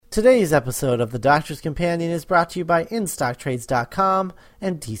Today's episode of The Doctor's Companion is brought to you by InStockTrades.com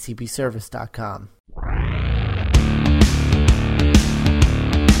and DCBService.com.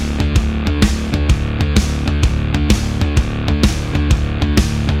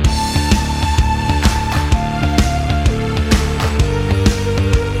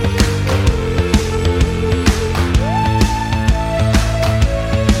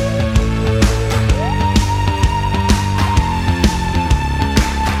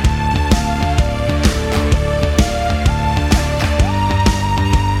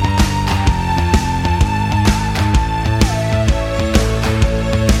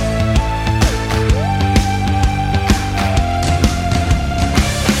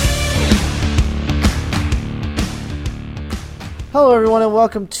 Hello, everyone, and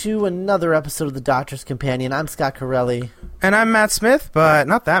welcome to another episode of The Doctor's Companion. I'm Scott Corelli. And I'm Matt Smith, but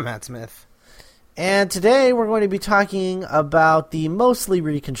not that Matt Smith. And today we're going to be talking about the mostly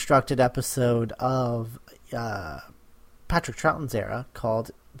reconstructed episode of Patrick Troughton's era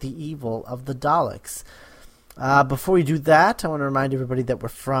called The Evil of the Daleks. Before we do that, I want to remind everybody that we're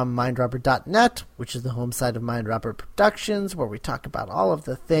from MindRobber.net, which is the home site of MindRobber Productions, where we talk about all of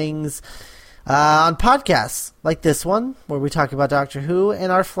the things on podcasts like this one, where we talk about Doctor Who,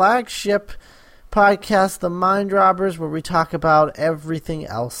 and our flagship podcast, The Mind Robbers, where we talk about everything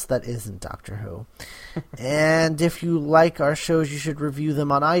else that isn't Doctor Who. And if you like our shows, you should review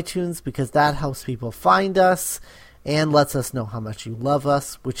them on iTunes, because that helps people find us and lets us know how much you love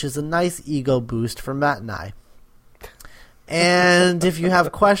us, which is a nice ego boost for Matt and I. And if you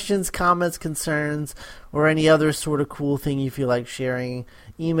have questions, comments, concerns, or any other sort of cool thing you feel like sharing,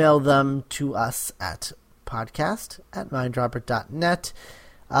 email them to us at podcast@mindrobber.net.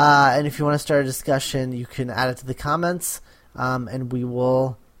 And if you want to start a discussion, you can add it to the comments, and we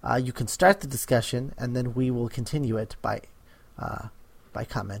will. You can start the discussion, and then we will continue it by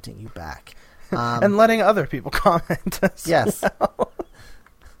commenting you back. And letting other people comment as yes. well.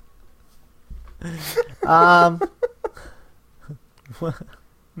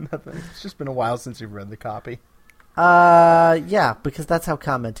 Nothing. It's just been a while since you've read the copy. Yeah, because that's how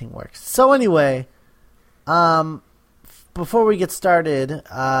commenting works. So anyway, before we get started with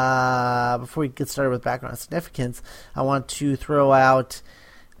background significance, I want to throw out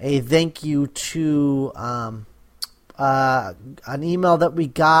a thank you to an email that we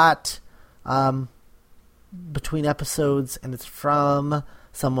got between episodes, and it's from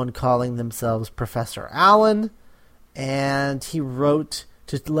someone calling themselves Professor Allen. And he wrote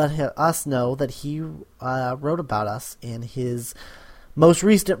to let us know that he wrote about us in his most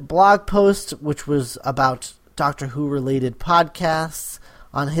recent blog post, which was about Doctor Who-related podcasts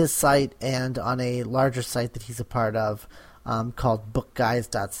on his site and on a larger site that he's a part of called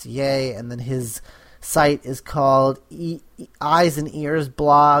bookguys.ca. And then his site is called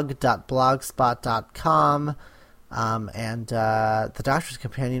eyesand-earsblog.blogspot.com. And The Doctor's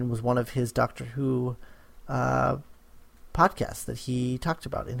Companion was one of his Doctor Who podcast that he talked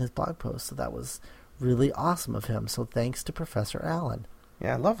about in his blog post, so that was really awesome of him. So thanks to Professor Allen.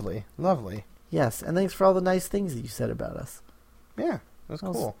 Yeah, lovely. Yes, and thanks for all the nice things that you said about us. Yeah, that was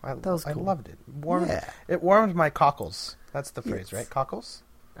cool. I cool. loved it. It warmed my cockles. That's the phrase, right? Cockles?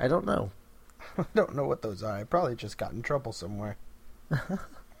 I don't know. I don't know what those are. I probably just got in trouble somewhere.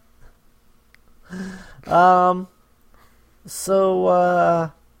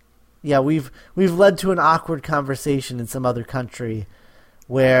 Yeah, we've led to an awkward conversation in some other country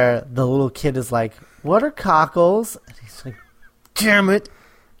where the little kid is like, "What are cockles?" And he's like, "Damn it!"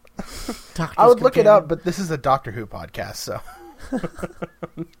 I would look it up, but this is a Doctor Who podcast, so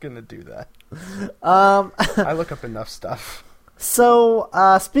I'm gonna do that. I look up enough stuff. So,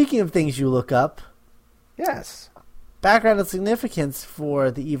 speaking of things you look up, yes, background and significance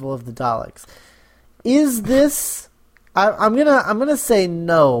for The Evil of the Daleks. Is this? I'm gonna say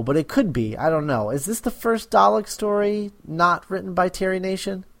no, but it could be. I don't know. Is this the first Dalek story not written by Terry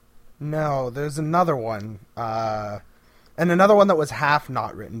Nation? No, there's another one, and another one that was half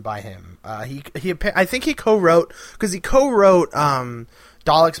not written by him. I think he co-wrote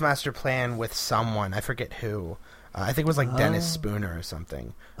Dalek's Master Plan with someone. I forget who. I think it was like Dennis Spooner or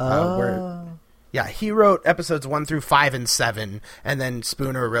something. Yeah, he wrote episodes 1 through 5 and 7, and then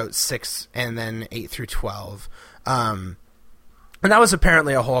Spooner wrote 6 and then 8 through 12. And that was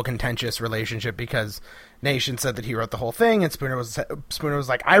apparently a whole contentious relationship because Nation said that he wrote the whole thing, and Spooner was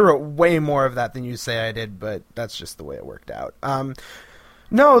like, I wrote way more of that than you say I did, but that's just the way it worked out.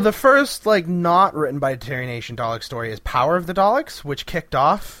 No, the first not written by Terry Nation Dalek story is Power of the Daleks, which kicked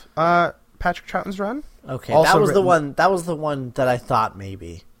off Patrick Troughton's run. Okay, that was the one. That was the one that I thought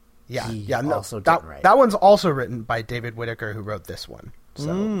maybe. Yeah, that one's also written by David Whittaker, who wrote this one.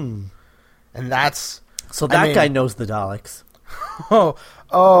 So, and that's that guy knows the Daleks.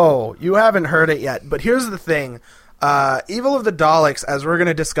 Oh, you haven't heard it yet. But here's the thing. Evil of the Daleks, as we're going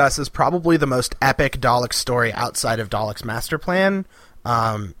to discuss, is probably the most epic Dalek story outside of Dalek's Master Plan.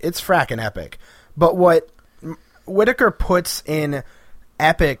 It's frackin' epic. But what Whittaker puts in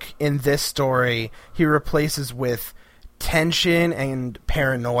epic in this story, he replaces with tension and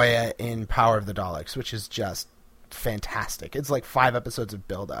paranoia in Power of the Daleks, which is just fantastic. It's like 5 episodes of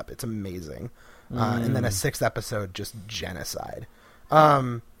build-up. It's amazing. And then a 6th episode, just genocide.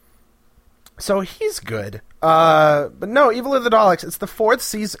 So he's good. But no, Evil of the Daleks, it's the 4th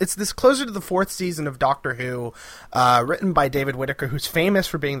season. It's this closer to the 4th season of Doctor Who, written by David Whittaker, who's famous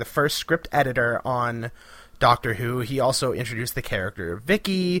for being the first script editor on Doctor Who. He also introduced the character of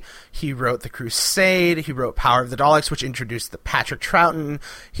Vicky. He wrote The Crusade. He wrote Power of the Daleks, which introduced the Patrick Troughton.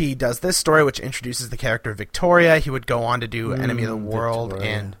 He does this story, which introduces the character of Victoria. He would go on to do Enemy of the World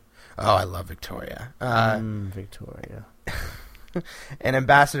and... Oh, I love Victoria. Victoria. And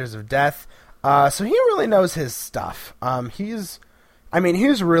Ambassadors of Death. So he really knows his stuff. He's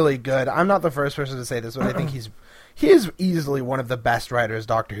really good. I'm not the first person to say this, but I think he is easily one of the best writers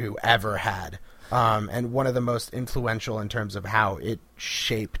Doctor Who ever had. And one of the most influential in terms of how it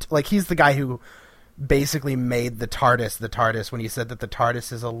shaped. Like, he's the guy who basically made the TARDIS when he said that the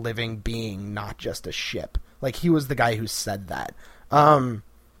TARDIS is a living being, not just a ship. Like, he was the guy who said that.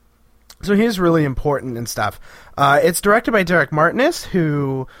 So he's really important and stuff. It's directed by Derek Martinez,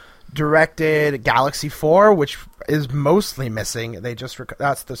 who directed Galaxy 4, which is mostly missing.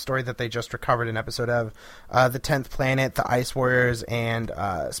 That's the story that they just recovered an episode of. The 10th Planet, The Ice Warriors, and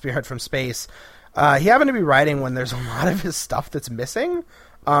Spearhead from Space. He happened to be writing when there's a lot of his stuff that's missing.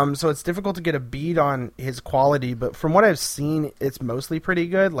 So it's difficult to get a bead on his quality, but from what I've seen, it's mostly pretty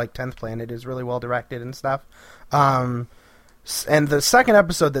good. Like 10th Planet is really well directed and stuff. And the second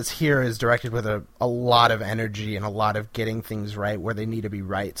episode that's here is directed with a lot of energy and a lot of getting things right where they need to be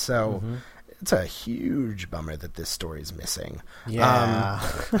right. So it's a huge bummer that this story is missing. Yeah.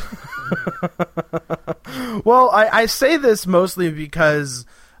 Well, I say this mostly because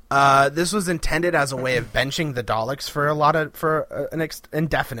this was intended as a way of benching the Daleks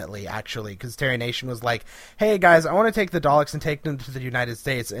indefinitely, actually, because Terry Nation was like, "Hey guys, I want to take the Daleks and take them to the United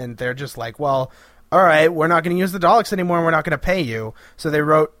States," and they're just like, "Well, all right, we're not going to use the Daleks anymore, and we're not going to pay you." So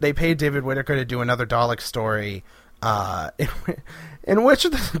they paid David Whittaker to do another Dalek story, in which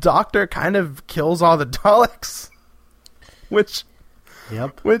the Doctor kind of kills all the Daleks, which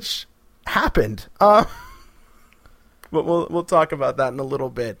happened. But we'll talk about that in a little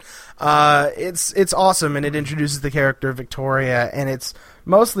bit. It's awesome, and it introduces the character of Victoria, and it's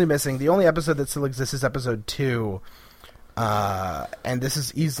mostly missing. The only episode that still exists is episode 2. And this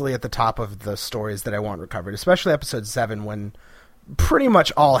is easily at the top of the stories that I want recovered, especially episode 7, when pretty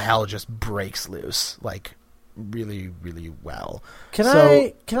much all hell just breaks loose, like really, really well. Can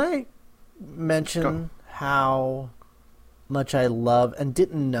I mention how much I love, and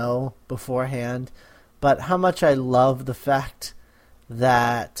didn't know beforehand, but how much I love the fact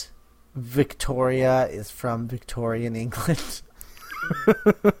that Victoria is from Victorian England?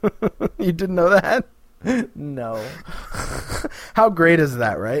 You didn't know that? No. How great is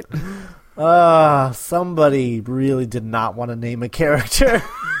that, right? Somebody really did not want to name a character.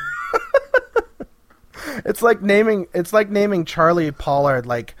 It's like naming Charlie Pollard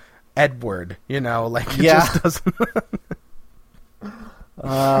like Edward, like it just doesn't.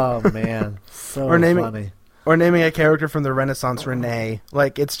 Oh man, so funny. Or naming a character from the Renaissance Renee,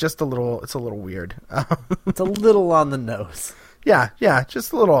 like it's a little weird. It's a little on the nose. Yeah,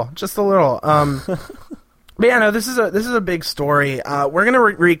 just a little. But yeah, no, this is a big story. We're gonna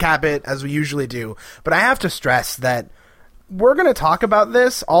recap it as we usually do, but I have to stress that we're gonna talk about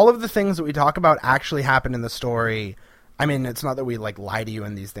this. All of the things that we talk about actually happen in the story. I mean, it's not that we like lie to you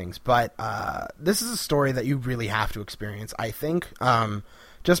in these things, but this is a story that you really have to experience, I think.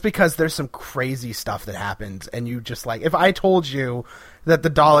 Just because there's some crazy stuff that happens, and you just like, if I told you that the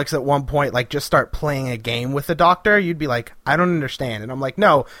Daleks at one point like just start playing a game with the Doctor, you'd be like, I don't understand. And I'm like,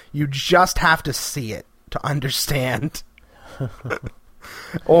 no, you just have to see it to understand.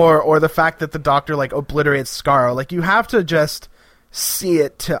 or the fact that the Doctor like obliterates Scarrow, like you have to just see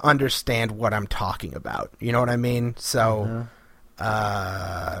it to understand what I'm talking about. You know what I mean? So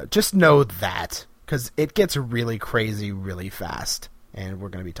just know that, because it gets really crazy really fast, and we're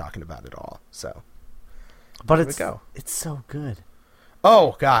going to be talking about it all. So, but it's so good.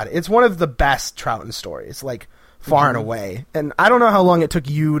 Oh God, it's one of the best Troughton stories, like far and away. And I don't know how long it took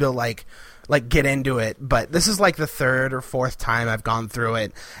you to like like get into it, but this is like the third or fourth time I've gone through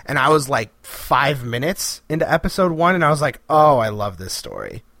it, and I was like 5 minutes into episode 1, and I was like, oh, I love this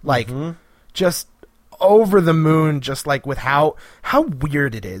story. Like, just over the moon, just like with how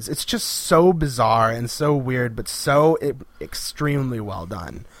weird it is. It's just so bizarre and so weird, but so extremely well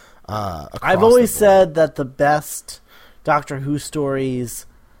done. I've always said that the best Doctor Who stories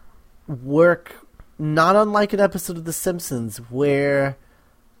work not unlike an episode of The Simpsons, where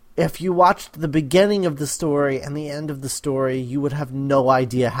if you watched the beginning of the story and the end of the story, you would have no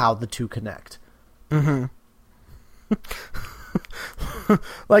idea how the two connect. Mm-hmm.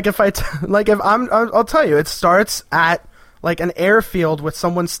 I'll tell you, it starts at like an airfield with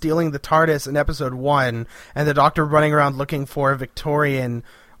someone stealing the TARDIS in episode 1, and the Doctor running around looking for a Victorian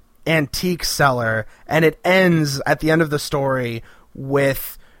antique seller, and it ends at the end of the story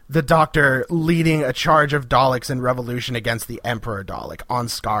with the Doctor leading a charge of Daleks in revolution against the Emperor Dalek on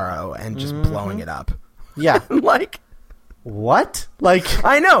Skaro and just blowing it up. Yeah. Like, what? Like,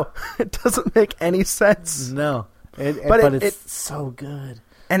 I know. It doesn't make any sense. No. But it's so good.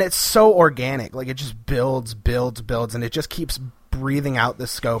 And it's so organic. Like, it just builds, and it just keeps breathing out the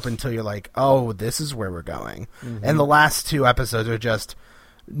scope until you're like, oh, this is where we're going. Mm-hmm. And the last 2 episodes are just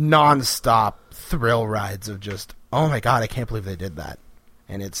non-stop thrill rides of just, oh my god, I can't believe they did that.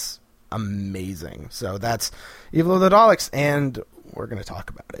 And it's amazing. So that's Evil of the Daleks, and we're going to talk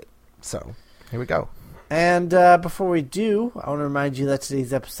about it. So here we go. And before we do, I want to remind you that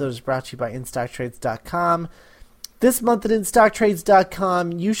today's episode is brought to you by InStockTrades.com. This month at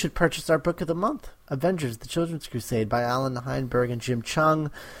InStockTrades.com, you should purchase our book of the month, Avengers: The Children's Crusade by Alan Heinberg and Jim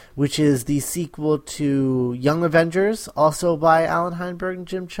Chung, which is the sequel to Young Avengers, also by Alan Heinberg and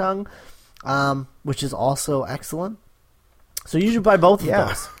Jim Chung, which is also excellent. So you should buy both of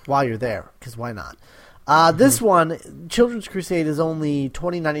those while you're there, because why not? This one, Children's Crusade, is only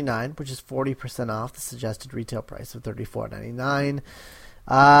 $20.99, which is 40% off the suggested retail price of $34.99.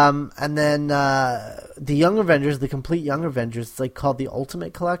 And then the Young Avengers, the complete Young Avengers, it's like called the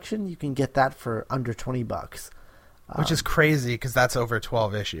Ultimate Collection. You can get that for under $20, which is crazy because that's over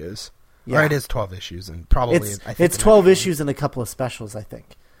 12 issues. Yeah, or it is 12 issues, and probably it's 12 issues and a couple of specials, I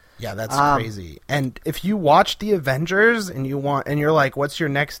think. Yeah, that's crazy. And if you watch the Avengers and you're like, what's your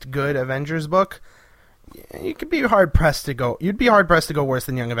next good Avengers book? You could be hard pressed to go. You'd be hard pressed to go worse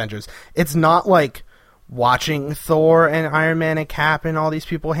than Young Avengers. It's not like watching Thor and Iron Man and Cap and all these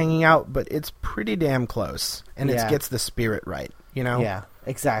people hanging out, but it's pretty damn close, and it gets the spirit right. You know? Yeah,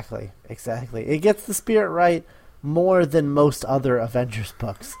 exactly. It gets the spirit right more than most other Avengers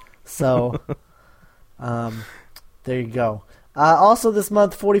books. So, there you go. Also this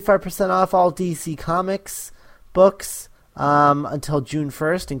month, 45% off all DC Comics books until June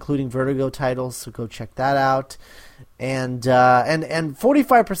 1st, including Vertigo titles, so go check that out. And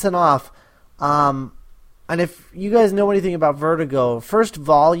 45% off. And if you guys know anything about Vertigo, first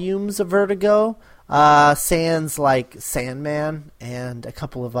volumes of Vertigo, sans like Sandman and a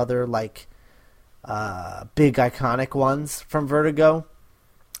couple of other like big iconic ones from Vertigo,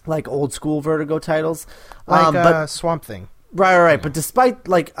 like old school Vertigo titles. Like Swamp Thing. Right. Yeah. But despite,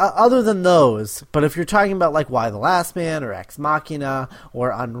 like, other than those, but if you're talking about, like, Why the Last Man or Ex Machina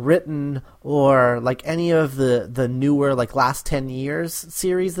or Unwritten or, like, any of the newer, like, last 10 years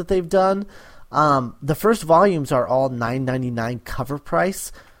series that they've done, the first volumes are all $9.99 cover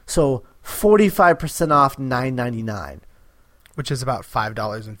price. So 45% off $9.99. Which is about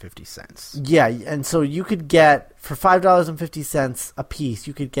 $5.50. Yeah, and so you could get, for $5.50 a piece,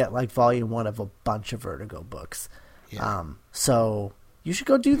 you could get, like, volume 1 of a bunch of Vertigo books. Yeah. So you should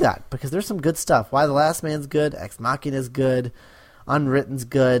go do that because there's some good stuff. Why the Last Man's good. Ex Machina's good. Unwritten's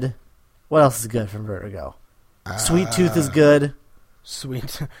good. What else is good from Vertigo? Sweet Tooth is good.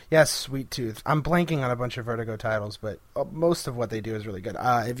 Sweet Tooth. I'm blanking on a bunch of Vertigo titles, but most of what they do is really good.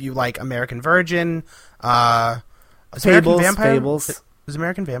 If you like American Virgin, Fables. Is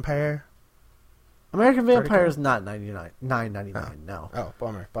American Vampire? American Vampire is not $9.99. No. Oh,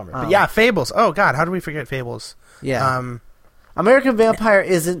 bummer. But yeah, Fables. Oh God, how do we forget Fables? Yeah. American Vampire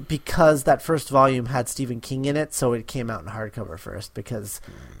isn't because that first volume had Stephen King in it, so it came out in hardcover first because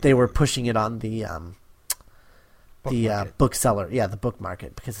they were pushing it on the bookseller, the book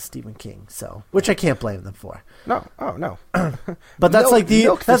market because of Stephen King. So, which I can't blame them for. No. But that's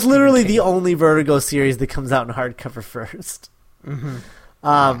that's literally the only Vertigo series that comes out in hardcover first.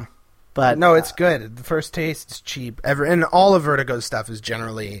 Mm-hmm. But no, it's good. The First Taste is cheap. And all of Vertigo's stuff is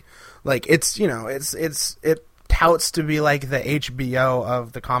generally like it touts to be like the HBO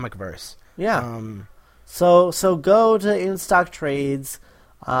of the comic verse. Yeah. So go to In Stock Trades,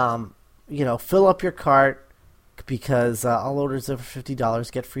 fill up your cart because all orders over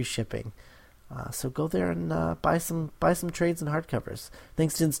 $50 get free shipping. So go there and buy some trades and hardcovers.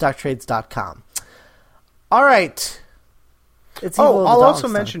 Thanks to InStockTrades.com. All right. I'll also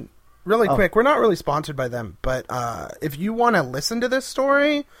mention really quick, we're not really sponsored by them, but if you want to listen to this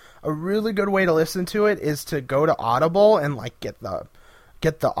story, a really good way to listen to it is to go to Audible and like get the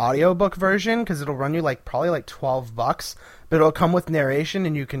audiobook version, because it'll run you probably $12, but it'll come with narration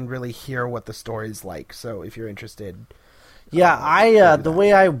and you can really hear what the story's like. So if you're interested. Yeah, the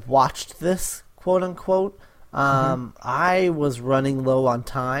way I watched this, quote unquote, I was running low on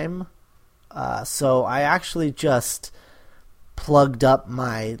time. So I actually just plugged up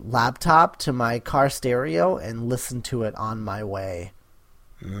my laptop to my car stereo and listened to it on my way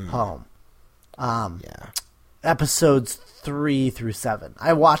home. Episodes 3 through 7.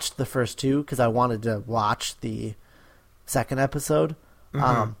 I watched the first 2 because I wanted to watch the second episode.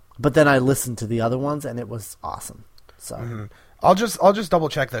 But then I listened to the other ones and it was awesome. So I'll just double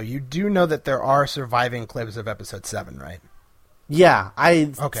check though. You do know that there are surviving clips of episode 7, right? Yeah,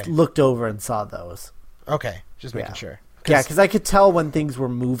 I looked over and saw those. Okay, just making sure. Yeah, because I could tell when things were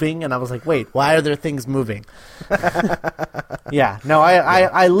moving, and I was like, wait, why are there things moving? I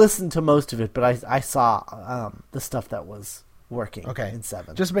listened to most of it, but I saw the stuff that was working in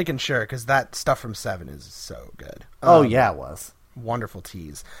 7. Just making sure, because that stuff from 7 is so good. It was. Wonderful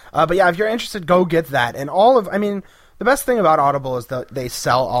tease. But yeah, if you're interested, go get that. And the best thing about Audible is that they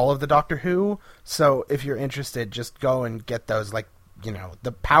sell all of the Doctor Who, so if you're interested, just go and get those,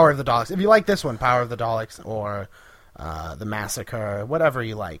 the Power of the Daleks. If you like this one, Power of the Daleks, or The Massacre, whatever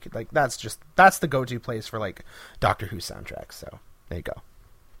you like. That's the go-to place for, Doctor Who soundtracks, so there you go.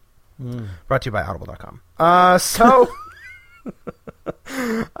 Brought to you by Audible.com.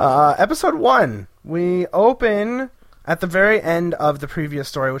 Episode 1, we open at the very end of the previous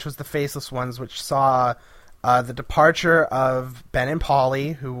story, which was the Faceless Ones, which saw the departure of Ben and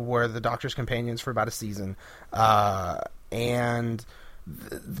Polly, who were the Doctor's companions for about a season. And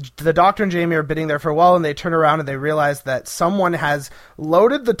the Doctor and Jamie are bidding their farewell, and they turn around and they realize that someone has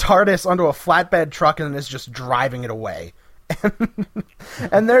loaded the TARDIS onto a flatbed truck and is just driving it away.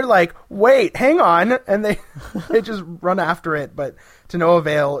 And they're like, wait, hang on. And they just run after it, but to no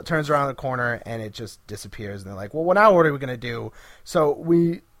avail. It turns around the corner and it just disappears. And they're like, well, now what are we going to do? So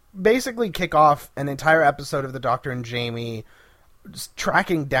we basically kick off an entire episode of the Doctor and Jamie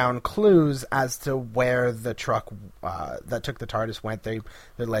tracking down clues as to where the truck that took the TARDIS went. They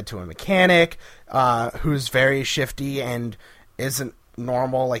led to a mechanic who's very shifty and isn't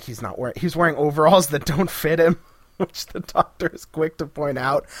normal. He's wearing overalls that don't fit him, which the Doctor is quick to point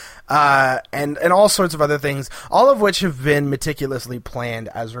out, and all sorts of other things, all of which have been meticulously planned,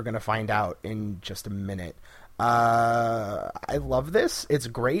 as we're going to find out in just a minute. I love this. It's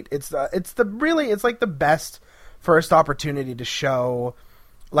great. It's the best first opportunity to show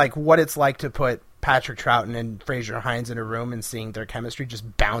what it's like to put Patrick Troughton and Fraser Hines in a room and seeing their chemistry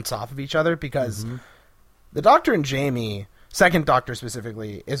just bounce off of each other, because the Doctor and Jamie, second Doctor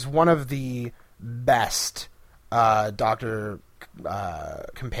specifically, is one of the best Doctor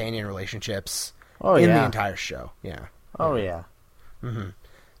companion relationships in the entire show. Yeah. Oh yeah.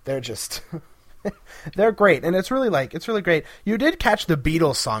 They're just they're great, and it's really great. You did catch the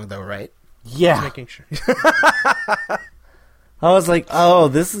Beatles song though, right? Yeah. Just making sure. I was like, oh,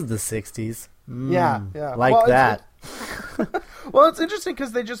 this is the 60s. Yeah. Like that. Well, it's interesting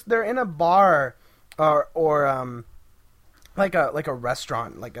because they're in a bar or like a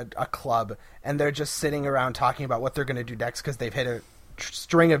restaurant, like a club, and they're just sitting around talking about what they're going to do next because they've hit a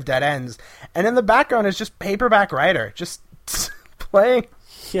string of dead ends. And in the background is just Paperback Writer just playing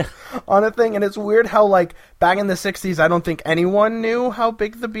on a thing. And it's weird how, back in the 60s, I don't think anyone knew how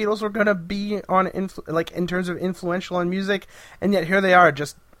big the Beatles were going to be in terms of influential on music. And yet here they are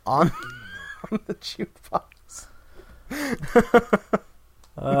just on the jukebox.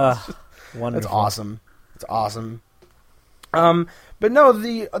 Wonderful. It's awesome. It's awesome. But no,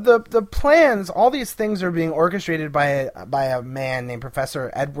 the plans, all these things are being orchestrated by a man named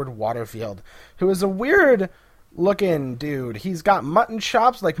Professor Edward Waterfield, who is a weird looking dude. He's got mutton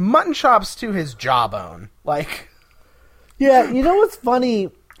chops to his jawbone. Yeah, you know what's funny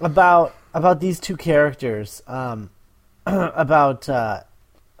about these two characters, about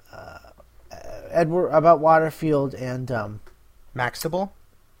Waterfield and Maxtable?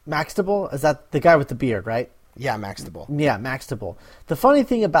 Maxtable? Is that the guy with the beard, right? Yeah, Maxtable. Yeah, Maxtable. The funny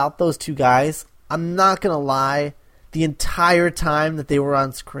thing about those two guys, I'm not going to lie, the entire time that they were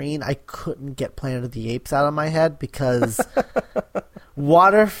on screen, I couldn't get Planet of the Apes out of my head because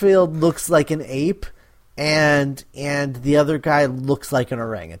Waterfield looks like an ape and the other guy looks like an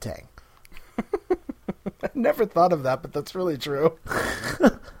orangutan. I never thought of that, but that's really true.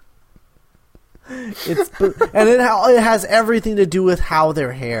 It has everything to do with how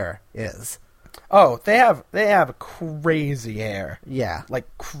their hair is. Oh, they have crazy hair. Yeah, like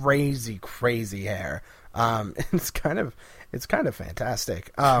crazy hair. It's kind of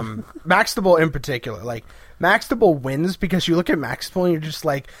fantastic. Maxtable in particular, like Maxtable wins because you look at Maxtable and you're just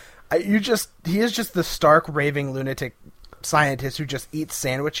like, he is just the stark raving lunatic scientist who just eats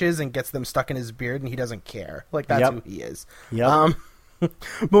sandwiches and gets them stuck in his beard and he doesn't care. Like that's who he is. Yep.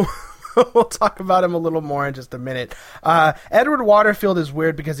 But we'll talk about him a little more in just a minute. Edward Waterfield is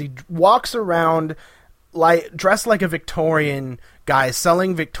weird because he walks around like dressed like a Victorian guy,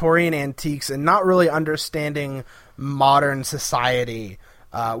 selling Victorian antiques and not really understanding modern society,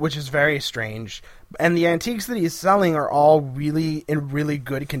 which is very strange. And the antiques that he's selling are all really in really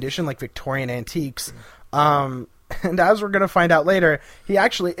good condition, like Victorian antiques. And as we're going to find out later, he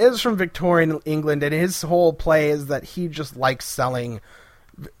actually is from Victorian England, and his whole play is that he just likes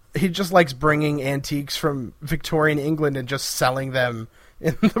bringing antiques from Victorian England and just selling them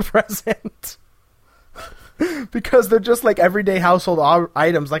in the present. Because they're just like everyday household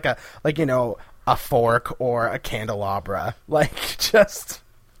items, like a fork or a candelabra, like just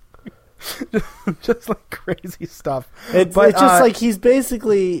like crazy stuff. It's just like he's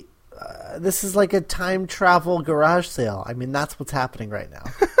basically this is like a time travel garage sale. I mean, that's what's happening right now.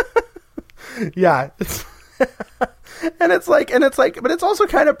 Yeah, but it's also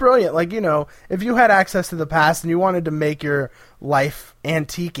kind of brilliant. Like, if you had access to the past and you wanted to make your life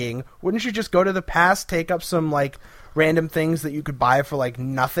antiquing, wouldn't you just go to the past, take up some like random things that you could buy for like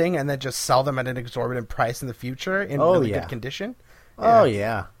nothing, and then just sell them at an exorbitant price in the future in good condition? Yeah. Oh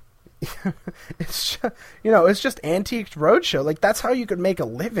yeah. It's just Antiques Roadshow. Like that's how you could make a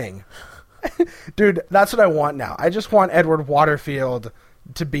living. Dude, that's what I want now. I just want Edward Waterfield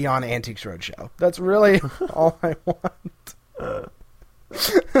to be on Antiques Roadshow. That's really all I want.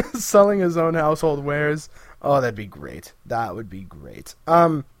 Selling his own household wares. Oh, that'd be great. That would be great.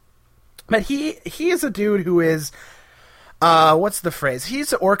 But he is a dude who is what's the phrase?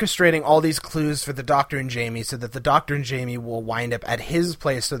 He's orchestrating all these clues for the Doctor and Jamie so that the Doctor and Jamie will wind up at his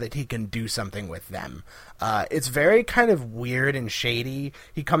place so that he can do something with them. It's very kind of weird and shady.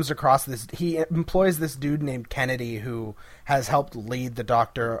 He employs this dude named Kennedy who has helped lead the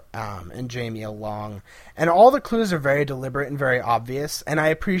Doctor and Jamie along. And all the clues are very deliberate and very obvious, and I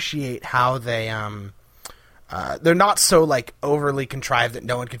appreciate how they're not so like overly contrived that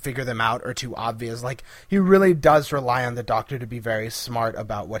no one can figure them out or too obvious. Like he really does rely on the Doctor to be very smart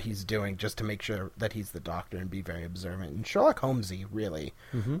about what he's doing, just to make sure that he's the Doctor and be very observant and Sherlock Holmesy, really.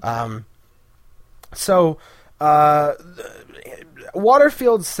 Mm-hmm. So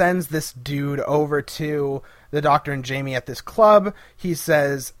Waterfield sends this dude over to the Doctor and Jamie at this club. He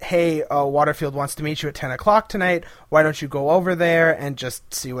says, hey, Waterfield wants to meet you at 10 o'clock tonight. Why don't you go over there and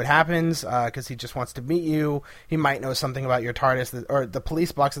just see what happens? Because he just wants to meet you. He might know something about your TARDIS or the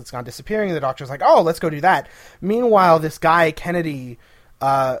police box that's gone disappearing. The Doctor's like, oh, let's go do that. Meanwhile, this guy, Kennedy,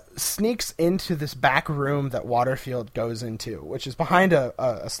 sneaks into this back room that Waterfield goes into, which is behind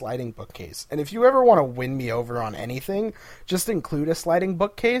a sliding bookcase. And if you ever want to win me over on anything, just include a sliding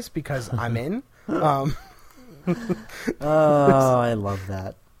bookcase because I'm in. Oh, I love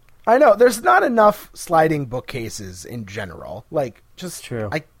that. I know there's not enough sliding bookcases in general. Like, just true.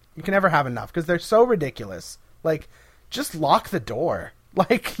 You can never have enough because they're so ridiculous. Like, just lock the door.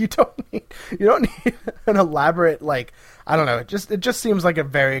 Like, you don't need an elaborate, like, I don't know. It just seems like a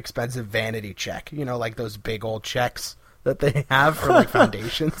very expensive vanity check. Like those big old checks that they have for like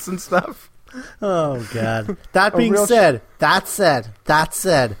foundations and stuff. Oh God. That being said, that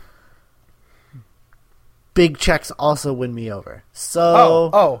said. Big checks also win me over.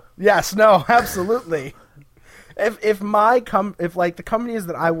 So yes, no, absolutely. If like the companies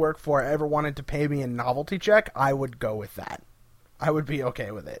that I work for ever wanted to pay me a novelty check, I would go with that. I would be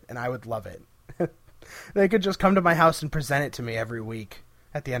okay with it, and I would love it. They could just come to my house and present it to me every week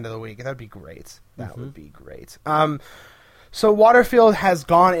at the end of the week. That'd be great. That would be great. So Waterfield has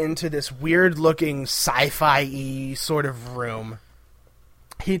gone into this weird-looking sci-fi-y sort of room.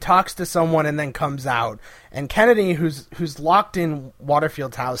 He talks to someone and then comes out. And Kennedy, who's locked in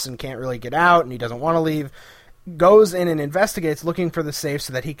Waterfield's house and can't really get out, and he doesn't want to leave, goes in and investigates, looking for the safe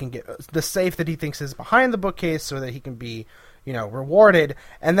so that he can get the safe that he thinks is behind the bookcase, so that he can be, rewarded.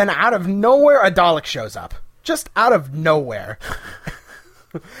 And then out of nowhere, a Dalek shows up, just out of nowhere.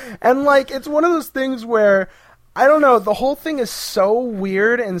 And like, it's one of those things where, I don't know, the whole thing is so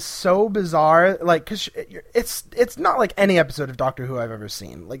weird and so bizarre, like, because it's not like any episode of Doctor Who I've ever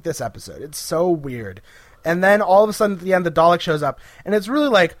seen, like this episode. It's so weird. And then all of a sudden at the end, the Dalek shows up, and it's really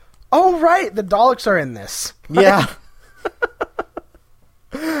like, oh, right, the Daleks are in this. Yeah.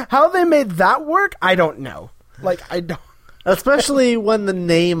 How they made that work, I don't know. Like, I don't. Especially when the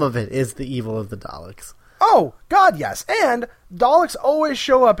name of it is the evil of the Daleks. Oh, God, yes. And Daleks always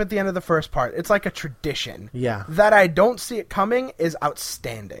show up at the end of the first part. It's like a tradition. Yeah. That I don't see it coming is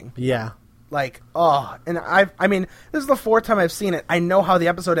outstanding. Yeah. Like, oh, and I mean, this is the fourth time I've seen it. I know how the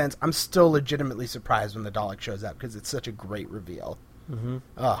episode ends. I'm still legitimately surprised when the Dalek shows up because it's such a great reveal. Mm-hmm.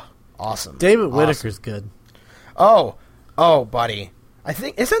 Oh, awesome. David Whittaker's good. Oh, buddy. I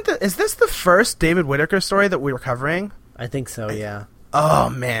think, is this the first David Whittaker story that we were covering? I think so, yeah. Oh,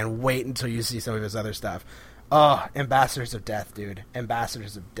 man, wait until you see some of his other stuff. Oh, Ambassadors of Death, dude.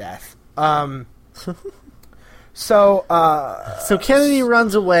 Ambassadors of Death. So Kennedy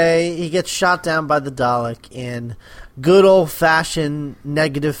runs away. He gets shot down by the Dalek in good old-fashioned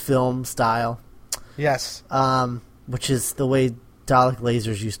negative film style. Yes. Which is the way Dalek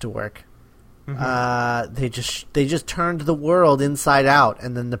lasers used to work. Mm-hmm. They just turned the world inside out,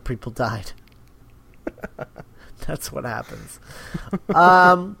 and then the people died. That's what happens.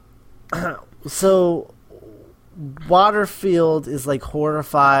 So Waterfield is like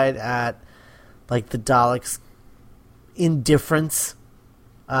horrified at like the Daleks' indifference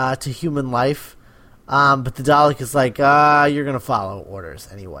to human life, but the Dalek is like, you're gonna follow orders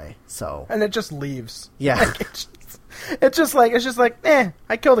anyway. So and it just leaves. Yeah. Like, it's just like,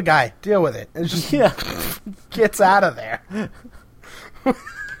 I killed a guy. Deal with it. And it just gets out of there,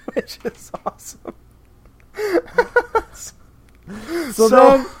 which is awesome.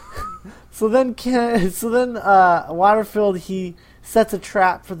 So then Waterfield, he sets a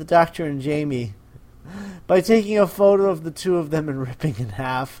trap for the Doctor and Jamie by taking a photo of the two of them and ripping in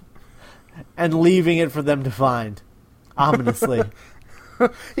half and leaving it for them to find, ominously.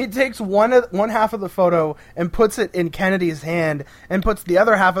 He takes one half of the photo and puts it in Kennedy's hand and puts the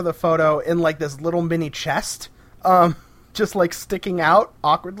other half of the photo in like this little mini chest, just like sticking out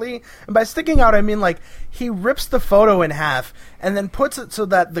awkwardly. And by sticking out, I mean like he rips the photo in half and then puts it so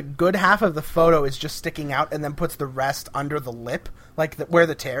that the good half of the photo is just sticking out, and then puts the rest under the lip, like where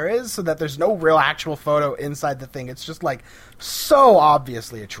the tear is, so that there's no real actual photo inside the thing. It's just like so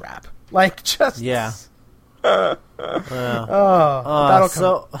obviously a trap. Like just that'll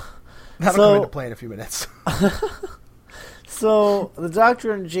come into play in a few minutes. So the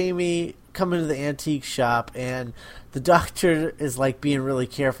Doctor and Jamie come into the antique shop, and the Doctor is like being really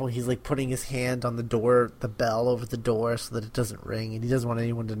careful. He's like putting his hand on the door, the bell over the door, so that it doesn't ring, and he doesn't want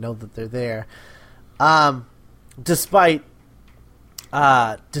anyone to know that they're there. Despite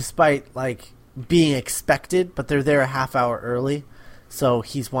like being expected, but they're there a half hour early, so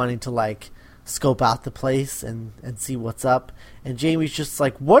he's wanting to like scope out the place and see what's up. And Jamie's just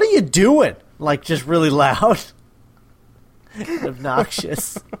like, "What are you doing?" Like just really loud. And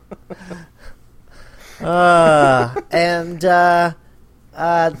obnoxious. The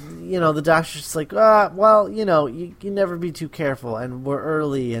Doctor's just like, well, you never be too careful, and we're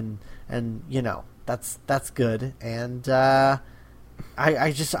early, and that's good. And I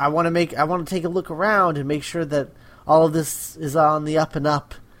want to take a look around and make sure that all of this is on the up and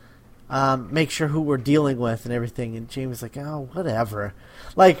up. Make sure who we're dealing with and everything. And Jamie's like, oh, whatever.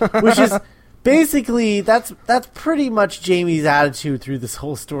 Like, which is basically, that's pretty much Jamie's attitude through this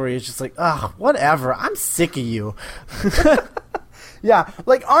whole story. It's just like, oh, whatever. I'm sick of you. Yeah,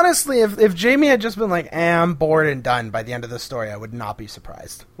 like, honestly, if Jamie had just been like, I'm bored and done by the end of the story, I would not be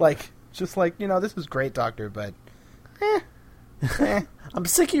surprised. Like, just like, this is great, Doctor, but I'm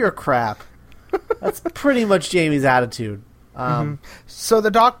sick of your crap. That's pretty much Jamie's attitude. So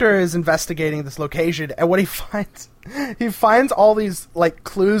the Doctor is investigating this location, and what he finds all these like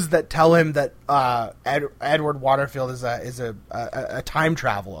clues that tell him that Edward Waterfield is a time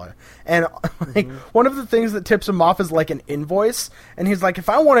traveler, and like one of the things that tips him off is like an invoice, and he's like, if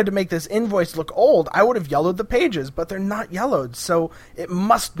I wanted to make this invoice look old, I would have yellowed the pages, but they're not yellowed, so it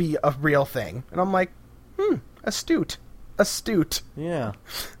must be a real thing. And I'm like, astute. Yeah.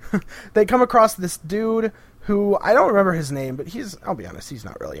 They come across this dude who I don't remember his name, but I'll be honest, he's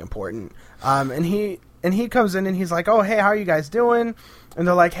not really important. And he comes in and he's like, oh, hey, how are you guys doing? And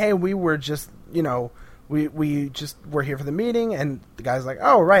they're like, hey, we were just, we just were here for the meeting. And the guy's like,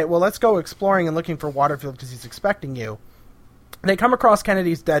 oh, right, well, let's go exploring and looking for Waterfield because he's expecting you. And they come across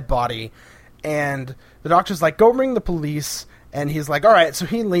Kennedy's dead body, and the Doctor's like, go ring the police. And he's like, all right, so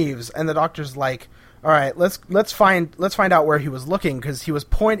he leaves, and the Doctor's like, all right, let's find out where he was looking, because he was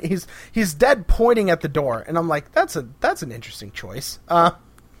he's dead pointing at the door, and I'm like, that's an interesting choice. That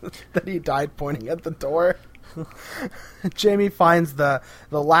he died pointing at the door. Jamie finds the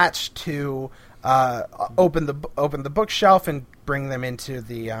latch to open the bookshelf and bring them into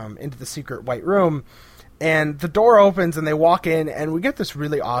the secret white room, And the door opens and they walk in and we get this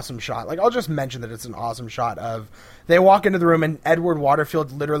really awesome shot. Like, I'll just mention that it's an awesome shot of they walk into the room and Edward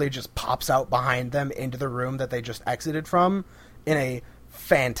Waterfield literally just pops out behind them into the room that they just exited from in a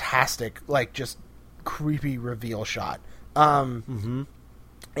fantastic, like, just creepy reveal shot.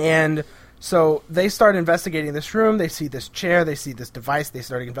 And so they start investigating this room. They see this chair. They see this device. They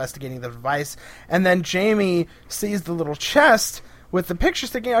start investigating the device. And then Jamie sees the little chest with the picture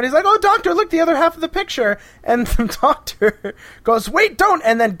sticking out. He's like, oh, doctor, look, the other half of the picture. And the doctor goes, wait, don't.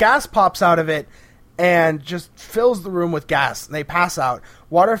 And then gas pops out of it and just fills the room with gas. And they pass out.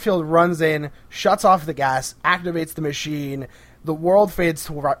 Waterfield runs in, shuts off the gas, activates the machine. The world fades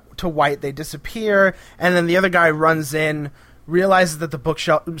to white. They disappear. And then the other guy runs in, realizes that the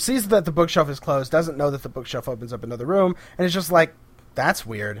bookshelf, sees that the bookshelf is closed, doesn't know that the bookshelf opens up another room, and it's just like, that's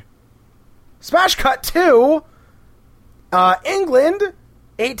weird. Smash cut to England,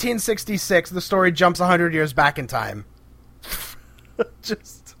 1866. The story jumps 100 years back in time.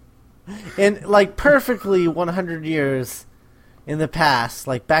 Just and like perfectly 100 years in the past,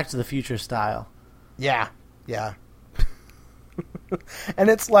 like Back to the Future style. Yeah. And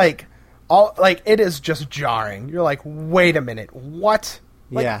it's like it is just jarring. You're like, wait a minute, what?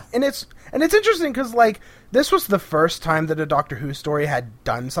 Like, yeah. And it's interesting because, like, this was the first time that a Doctor Who story had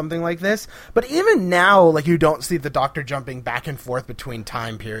done something like this. But even now, like, you don't see the Doctor jumping back and forth between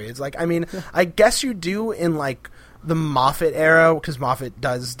time periods. Like, I mean, I guess you do in, like, the Moffat era, because Moffat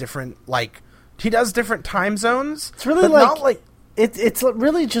does different, like, he does different time zones. It's really like, not like it's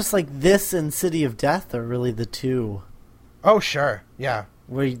really just like this and City of Death are really the two. Oh, sure. Yeah.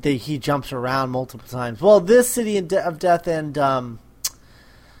 Where he jumps around multiple times. Well, this City of Death and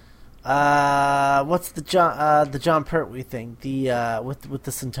what's the John Pertwee thing? The with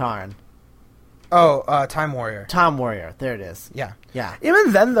the Centauran. Oh, Time Warrior. Time Warrior. There it is. Yeah. Yeah.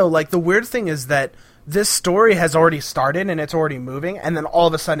 Even then, though, like, the weird thing is that this story has already started and it's already moving, and then all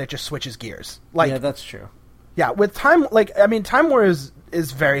of a sudden it just switches gears. Like, yeah, that's true. Yeah, with Time, like, I mean, Time Warrior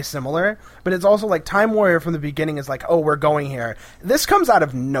is very similar, but it's also like Time Warrior from the beginning is like, oh, we're going here. This comes out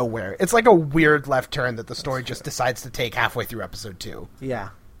of nowhere. It's like a weird left turn that the story just decides to take halfway through episode 2. Yeah.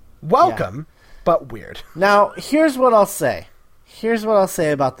 Welcome, but weird. Now, here's what I'll say. Here's what I'll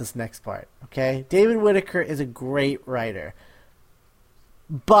say about this next part, okay? David Whittaker is a great writer.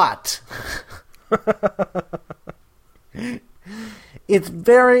 But it's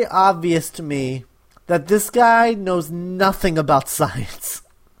very obvious to me that this guy knows nothing about science.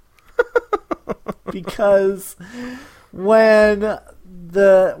 Because when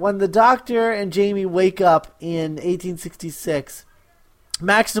the Doctor and Jamie wake up in 1866,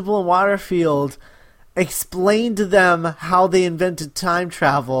 Maxtable and Waterfield explained to them how they invented time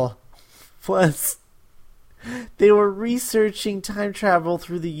travel. They were researching time travel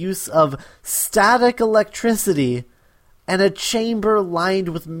through the use of static electricity and a chamber lined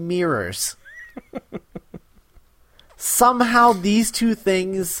with mirrors. Somehow these two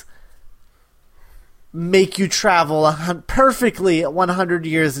things make you travel perfectly 100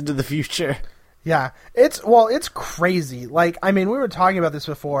 years into the future. Yeah, it's crazy. Like, I mean, we were talking about this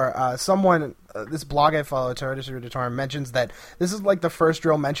before. This blog I follow, Terror mentions that this is like the first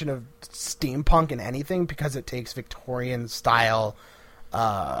real mention of steampunk in anything because it takes Victorian style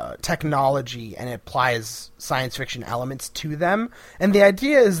technology and it applies science fiction elements to them. And the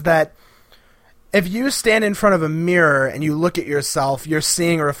idea is that if you stand in front of a mirror and you look at yourself, you're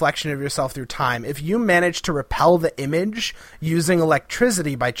seeing a reflection of yourself through time. If you manage to repel the image using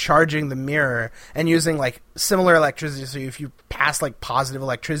electricity by charging the mirror and using like similar electricity, so if you pass like positive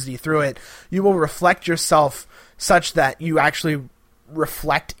electricity through it, you will reflect yourself such that you actually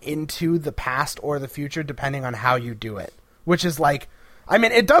reflect into the past or the future depending on how you do it. Which is like, I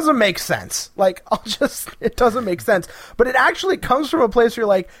mean, it doesn't make sense. Like, it doesn't make sense. But it actually comes from a place where you're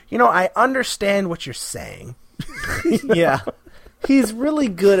like, I understand what you're saying. Yeah. He's really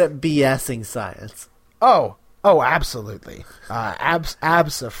good at BSing science. Oh, absolutely.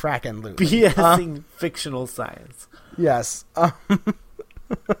 Abso-frackin-lutely. BSing fictional science. Yes.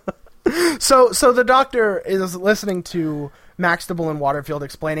 So the Doctor is listening to Maxtable and Waterfield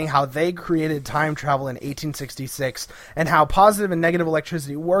explaining how they created time travel in 1866 and how positive and negative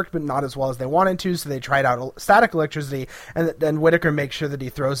electricity worked, but not as well as they wanted to, so they tried out static electricity, and then Whittaker makes sure that he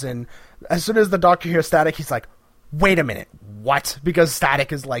throws in, as soon as the Doctor hears static, he's like, wait a minute, what? Because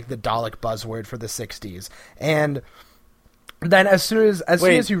static is like the Dalek buzzword for the 60s. And then as soon as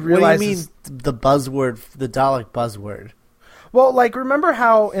he realizes... What do you mean the buzzword, the Dalek buzzword? Well, like, remember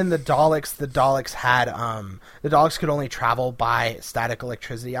how in the Daleks had, the Daleks could only travel by static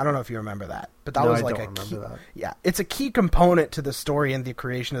electricity? I don't know if you remember that, but that was like a key, yeah, it's a key component to the story and the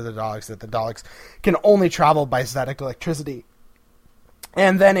creation of the Daleks, that the Daleks can only travel by static electricity.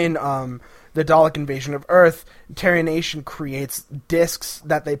 And then in, the Dalek invasion of Earth, Terran Nation creates discs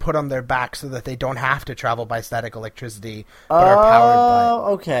that they put on their back so that they don't have to travel by static electricity, but are powered by...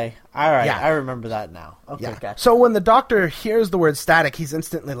 Oh, okay. All right. Yeah. I remember that now. Okay, yeah. Gotcha. So when the Doctor hears the word static, he's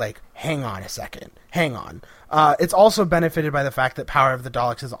instantly like, hang on a second. Hang on. It's also benefited by the fact that Power of the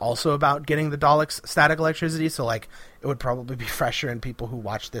Daleks is also about getting the Daleks static electricity, so like it would probably be fresher in people who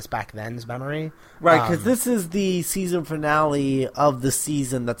watched this back then's memory. Right, because this is the season finale of the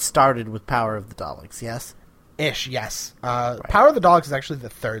season that started with Power of the Daleks, yes? Ish, yes. Right. Power of the Daleks is actually the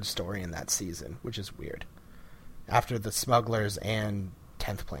third story in that season, which is weird. After the Smugglers and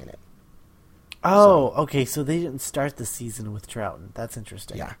 10th Planet. Oh, okay, so they didn't start the season with Troughton. That's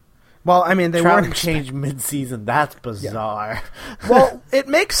interesting. Yeah. Well, I mean, they weren't changed mid-season. That's bizarre. Yeah. Well, it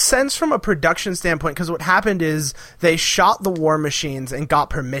makes sense from a production standpoint, because what happened is they shot the War Machines and got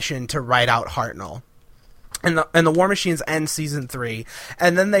permission to write out Hartnell. And the War Machines end season 3,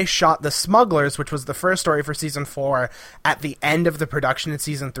 and then they shot the Smugglers, which was the first story for season 4, at the end of the production in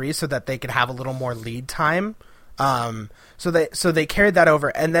season 3, so that they could have a little more lead time. So they carried that over,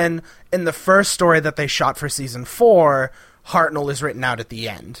 and then in the first story that they shot for season 4, Hartnell is written out at the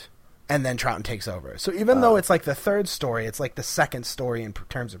end. And then Troughton takes over. So even though it's like the third story, it's like the second story in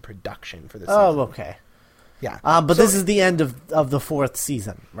terms of production for this season. Oh, okay. Yeah. But this is the end of the fourth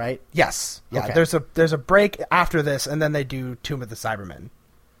season, right? Yes. Yeah. Okay. There's a break after this, and then they do Tomb of the Cybermen.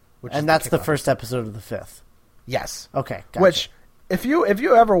 And that's the first episode of the fifth. Yes. Okay. Gotcha. Which, if you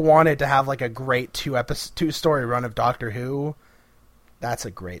ever wanted to have like a great two-story run of Doctor Who, that's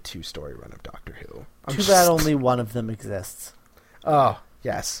a great 2-story run of Doctor Who. Too bad only one of them exists. Oh.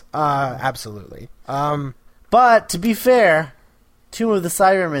 Yes, absolutely. But to be fair, Tomb of the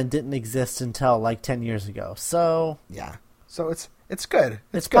Cybermen didn't exist until like 10 years ago. So yeah, so it's good.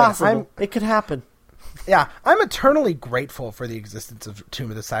 It's good. possible. It could happen. Yeah, I'm eternally grateful for the existence of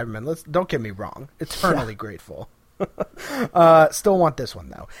Tomb of the Cybermen. Don't get me wrong, eternally grateful. Still want this one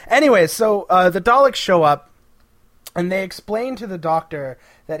though. Anyway, so the Daleks show up, and they explain to the Doctor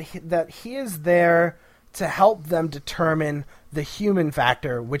that he is there to help them determine the human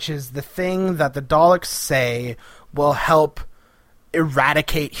factor, which is the thing that the Daleks say will help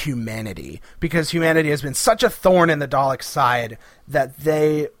eradicate humanity, because humanity has been such a thorn in the Daleks' side that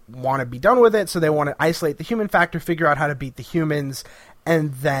they want to be done with it, so they want to isolate the human factor, figure out how to beat the humans,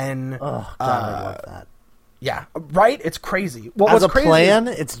 and then... Oh, God, I love that. Yeah, right? It's crazy. Well, as a plan,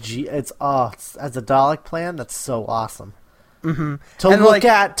 as a Dalek plan, that's so awesome. Mm-hmm.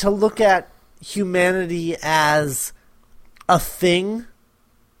 To look at humanity as a thing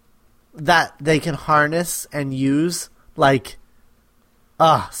that they can harness and use, like,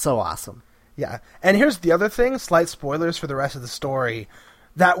 so awesome. Yeah, and here's the other thing, slight spoilers for the rest of the story,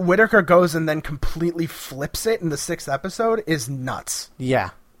 that Whittaker goes and then completely flips it in the 6th episode is nuts.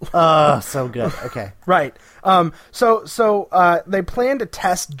 Yeah. So good. Okay. Right. So they plan to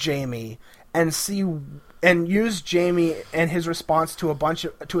test Jamie and use Jamie and his response to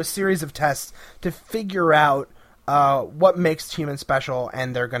a series of tests to figure out what makes humans special,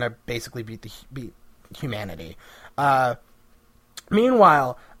 and they're gonna basically beat humanity.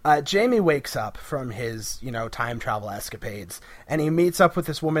 Meanwhile, Jamie wakes up from his time travel escapades, and he meets up with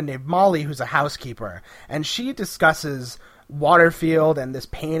this woman named Molly, who's a housekeeper, and she discusses Waterfield and this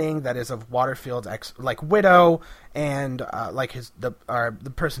painting that is of Waterfield's widow, and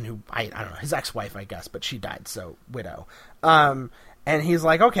the person who I don't know, his ex-wife, I guess, but she died, so widow. And he's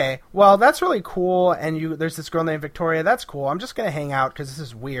like, okay, well, that's really cool, and there's this girl named Victoria, that's cool, I'm just gonna hang out because this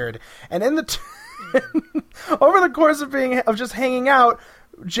is weird. And in the over the course of just hanging out,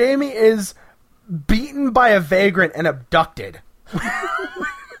 Jamie is beaten by a vagrant and abducted.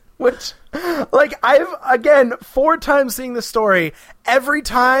 Which, like, I've, again, 4 times seeing the story, every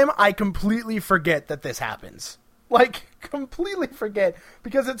time I completely forget that this happens. Like, completely forget,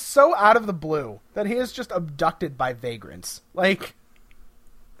 because it's so out of the blue that he is just abducted by vagrants. Like,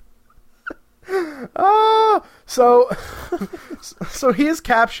 so he is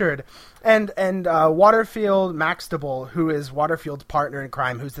captured, and Waterfield Maxtable, who is Waterfield's partner in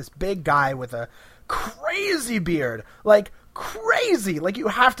crime, who's this big guy with a crazy beard, like, crazy, like, you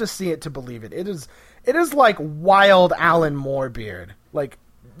have to see it to believe it. It is like wild Alan Moore beard, like,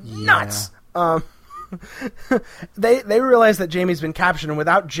 nuts. Yeah. They realize that Jamie's been captured, and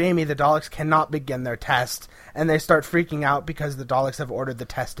without Jamie, the Daleks cannot begin their test, and they start freaking out because the Daleks have ordered the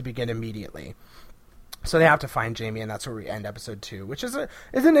test to begin immediately. So they have to find Jamie, and that's where we end episode 2, which is an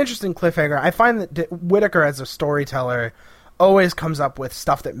interesting cliffhanger. I find that Whittaker, as a storyteller, always comes up with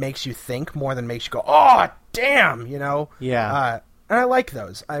stuff that makes you think more than makes you go, oh, damn, you know? Yeah. And I like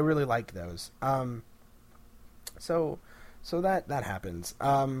those. I really like those. So that happens.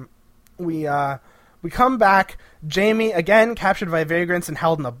 We come back. Jamie, again, captured by vagrants and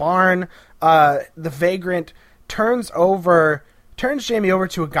held in a barn. The vagrant turns Jamie over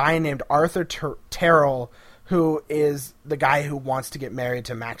to a guy named Arthur Terrell, who is the guy who wants to get married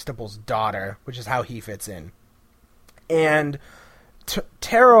to Maxtable's daughter, which is how he fits in. And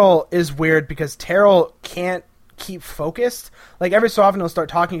Terrell is weird because Terrell can't keep focused. Like, every so often he'll start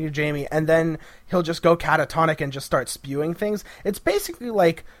talking to Jamie, and then he'll just go catatonic and just start spewing things. It's basically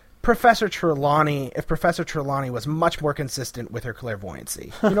like Professor Trelawney, if Professor Trelawney was much more consistent with her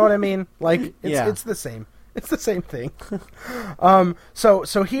clairvoyancy. You know what I mean? Like, it's the same. It's the same thing.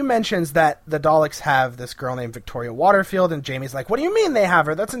 So he mentions that the Daleks have this girl named Victoria Waterfield, and Jamie's like, "What do you mean they have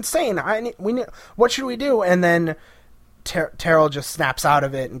her? That's insane. What should we do?" And then Terrell just snaps out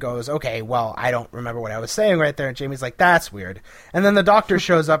of it and goes, "Okay, well, I don't remember what I was saying right there." And Jamie's like, "That's weird." And then the doctor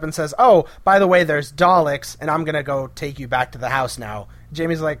shows up and says, "Oh, by the way, there's Daleks, and I'm gonna go take you back to the house now."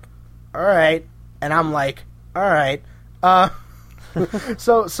 Jamie's like, "All right," and I'm like, "All right."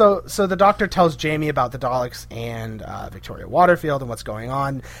 So the doctor tells Jamie about the Daleks and Victoria Waterfield and what's going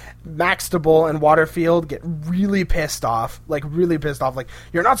on. Maxtable and Waterfield get really pissed off. Like,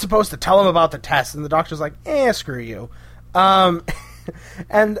 "You're not supposed to tell him about the test." And the doctor's like, "Screw you." And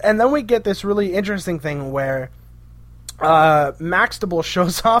then we get this really interesting thing where Maxtable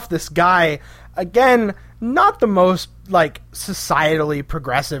shows off this guy, again, not the most, like, societally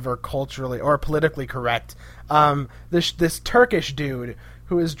progressive or culturally or politically correct. This Turkish dude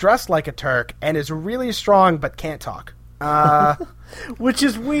who is dressed like a Turk and is really strong but can't talk. Which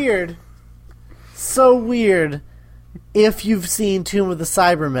is weird. So weird if you've seen Tomb of the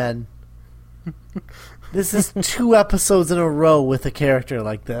Cybermen. This is 2 episodes in a row with a character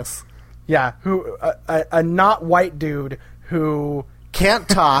like this. Yeah, who a not white dude who can't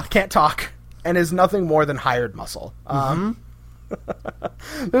talk, and is nothing more than hired muscle.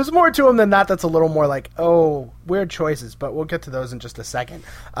 There's more to him than that. That's a little more like, oh, weird choices, but we'll get to those in just a second.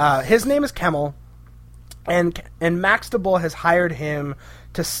 His name is Kemmel, and Maxtable has hired him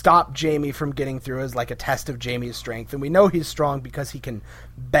to stop Jamie from getting through as like a test of Jamie's strength, and we know he's strong because he can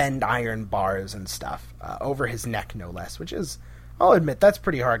bend iron bars and stuff over his neck, no less, which is, I'll admit, that's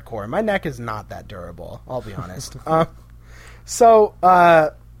pretty hardcore. My neck is not that durable, I'll be honest. So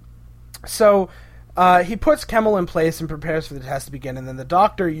he puts Kemmel in place and prepares for the test to begin, and then the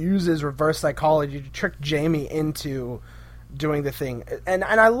doctor uses reverse psychology to trick Jamie into doing the thing. And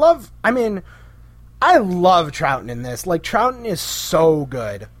I love Troughton in this. Like, Troughton is so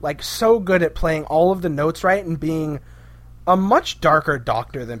good. Like, so good at playing all of the notes right and being a much darker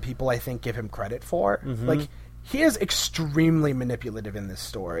doctor than people, I think, give him credit for. Mm-hmm. Like, he is extremely manipulative in this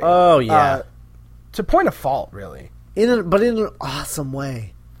story. Oh, yeah. To point of fault, really. But in an awesome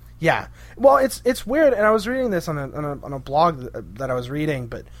way. Yeah. Well, it's weird, and I was reading this on a blog that I was reading,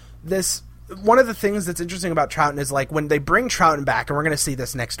 but one of the things that's interesting about Troughton is, like, when they bring Troughton back, and we're going to see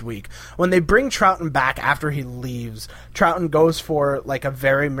this next week, when they bring Troughton back after he leaves, Troughton goes for, like, a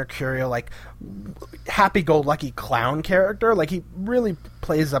very mercurial, like, happy-go-lucky clown character. Like, he really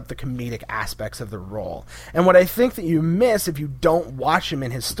plays up the comedic aspects of the role. And what I think that you miss if you don't watch him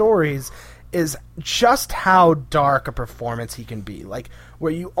in his stories is just how dark a performance he can be. Like,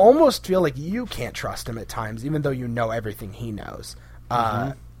 where you almost feel like you can't trust him at times, even though you know everything he knows.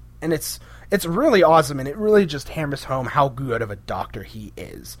 And it's really awesome, and it really just hammers home how good of a doctor he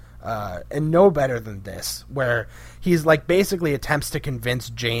is. And no better than this, where he's, like, basically attempts to convince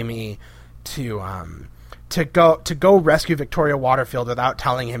Jamie to go rescue Victoria Waterfield without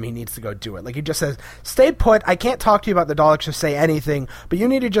telling him he needs to go do it. Like, he just says, "Stay put, I can't talk to you about the Daleks or say anything, but you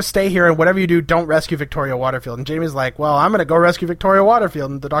need to just stay here, and whatever you do, don't rescue Victoria Waterfield." And Jamie's like, "Well, I'm going to go rescue Victoria Waterfield."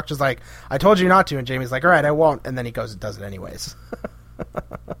 And the doctor's like, "I told you not to." And Jamie's like, "All right, I won't." And then he goes and does it anyways.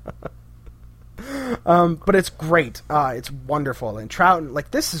 But it's great. It's wonderful. And Troughton,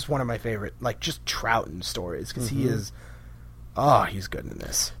 like, this is one of my favorite, like, just Troughton stories, because he is... Oh, he's good in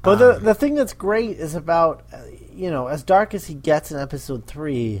this. But the thing that's great is about, as dark as he gets in episode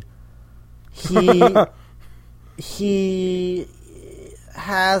 3, he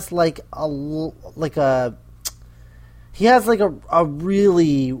has like a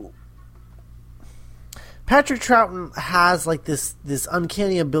really... Patrick Troughton has like this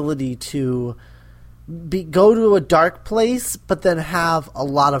uncanny ability to go to a dark place, but then have a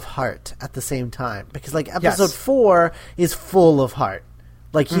lot of heart at the same time. Because, like, episode 4 is full of heart.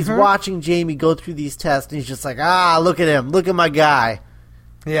 Like, he's watching Jamie go through these tests, and he's just like, look at him. Look at my guy.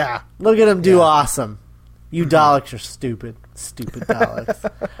 Yeah. Look at him do awesome. You Daleks are stupid. Stupid Daleks.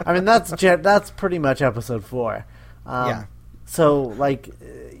 I mean, that's pretty much episode 4. So, like,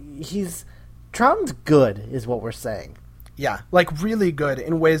 Troughton's good, is what we're saying. Yeah, like, really good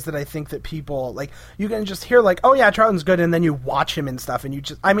in ways that I think that people, like, you can just hear, like, oh, yeah, Troughton's good, and then you watch him and stuff, and you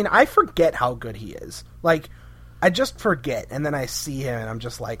just, I mean, I forget how good he is. Like, I just forget, and then I see him, and I'm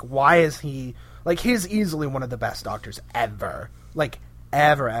just like, why is he, like, he's easily one of the best doctors ever. Like,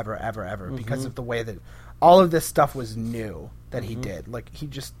 ever, because of the way that all of this stuff was new that he did. Like, he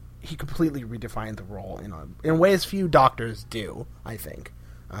completely redefined the role in ways few doctors do, I think.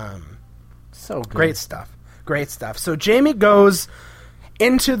 So good. Great stuff. So Jamie goes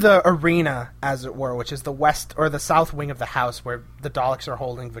into the arena, as it were, which is the west or the south wing of the house where the Daleks are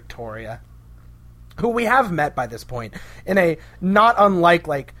holding Victoria, who we have met by this point in a not unlike,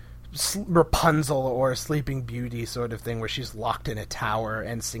 like, Rapunzel or Sleeping Beauty sort of thing, where she's locked in a tower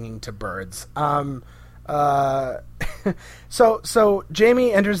and singing to birds. So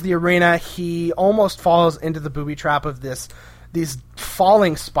Jamie enters the arena. He almost falls into the booby trap of these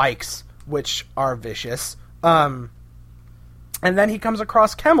falling spikes, which are vicious. And then he comes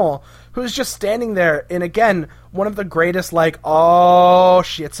across Kemmel, who's just standing there in, again, one of the greatest, like, oh,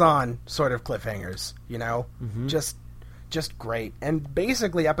 shit's on sort of cliffhangers, you know? Just great. And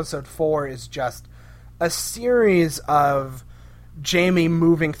basically episode 4 is just a series of Jamie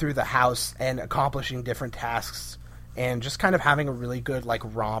moving through the house and accomplishing different tasks and just kind of having a really good, like,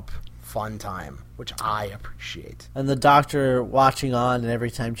 romp fun time, which I appreciate. And the Doctor watching on, and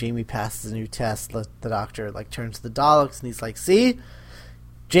every time Jamie passes a new test, the Doctor, like, turns to the Daleks, and he's like, see?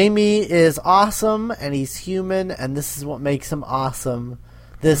 Jamie is awesome, and he's human, and this is what makes him awesome.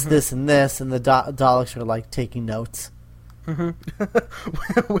 This, and this, and the Daleks are, like, taking notes.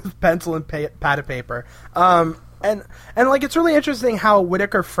 With pencil and pad of paper. And like, it's really interesting how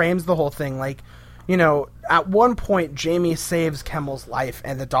Whittaker frames the whole thing. Like, you know, at one point Jamie saves Kemmel's life,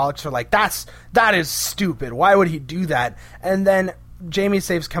 and the Daleks are like, that is stupid. Why would he do that? And then Jamie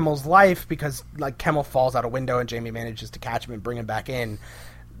saves Kemmel's life because, like, Kemmel falls out a window and Jamie manages to catch him and bring him back in.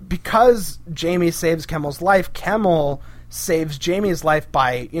 Because Jamie saves Kemmel's life, Kemmel saves Jamie's life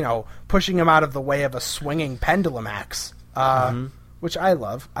by, you know, pushing him out of the way of a swinging pendulum axe. Which I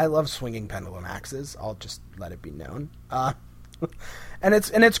love. I love swinging pendulum axes. I'll just let it be known. And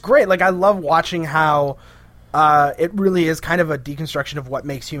it's great. Like, I love watching how it really is kind of a deconstruction of what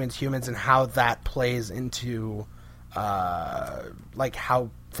makes humans humans and how that plays into like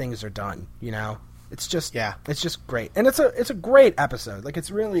how things are done. You know, it's just great, and it's a great episode. Like,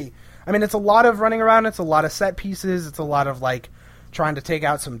 it's really, I mean, it's a lot of running around. It's a lot of set pieces. It's a lot of, like, trying to take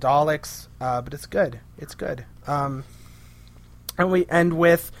out some Daleks. But it's good. It's good. And we end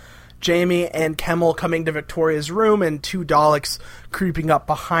with Jamie and Kemmel coming to Victoria's room and 2 Daleks creeping up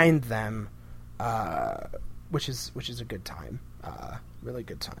behind them, which is a good time, really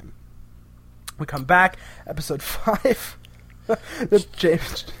good time. We come back, episode 5.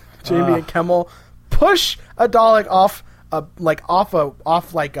 Jamie and Kemmel push a Dalek off a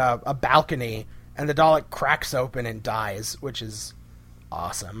balcony, and the Dalek cracks open and dies, which is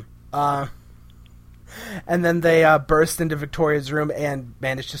awesome. And then they burst into Victoria's room and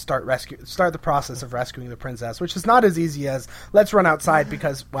manage to start the process of rescuing the princess, which is not as easy as, let's run outside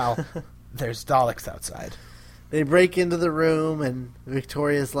because, well, there's Daleks outside. They break into the room, and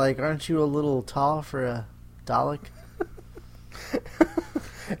Victoria's like, aren't you a little tall for a Dalek?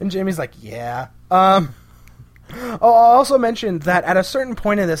 And Jamie's like, yeah. I'll also mention that at a certain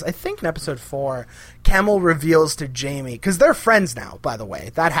point in this, I think in episode 4, Kemmel reveals to Jamie, because they're friends now, by the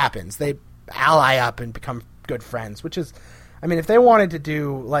way. That happens. They ally up and become good friends, which is, I mean, if they wanted to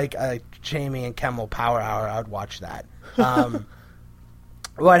do, like, a Jamie and Kemmel power hour, I would watch that.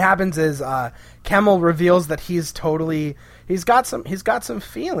 What happens is Kemmel reveals that he's got some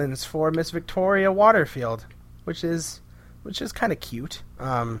feelings for Miss Victoria Waterfield, which is kind of cute.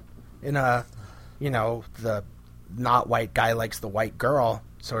 In a, you know, the not white guy likes the white girl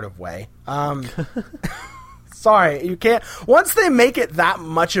sort of way. Sorry, you can't. Once they make it that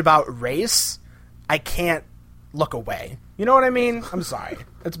much about race, I can't look away. You know what I mean? I'm sorry.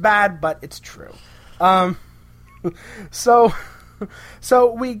 It's bad, but it's true. So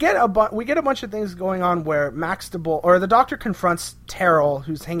we get a bunch of things going on where the Doctor confronts Terrell,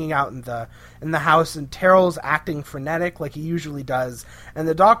 who's hanging out in the house, and Terrell's acting frenetic like he usually does, and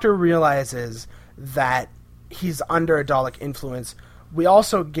the Doctor realizes that he's under a Dalek influence. We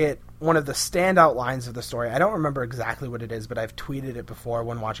also get one of the standout lines of the story. I don't remember exactly what it is, but I've tweeted it before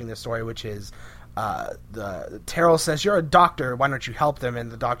when watching this story, which is the Terrell says, "You're a doctor. Why don't you help them?"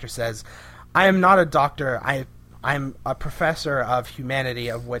 And the doctor says, "I am not a doctor. I'm a professor of humanity,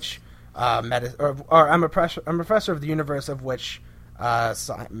 of which I'm a professor of the universe, of which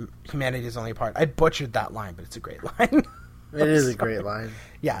humanity is only a part." I butchered that line, but it's a great line. It is a great line.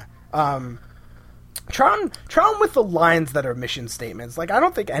 Yeah. Troughton with the lines that are mission statements. Like, I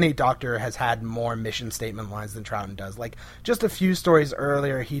don't think any doctor has had more mission statement lines than Troughton does. Like, just a few stories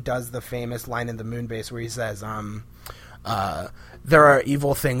earlier, he does the famous line in the Moonbase where he says, "There are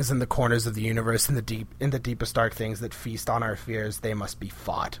evil things in the corners of the universe, in the deepest dark things that feast on our fears. They must be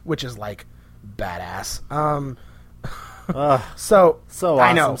fought," which is like badass. So awesome.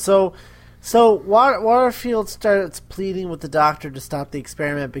 I know. So Waterfield starts pleading with the doctor to stop the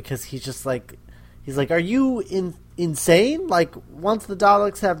experiment because he's like, "Are you insane? Like, once the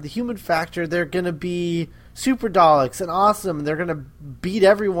Daleks have the human factor, they're gonna be super Daleks and awesome, and they're gonna beat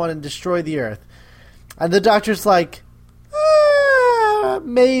everyone and destroy the Earth." And the doctor's like,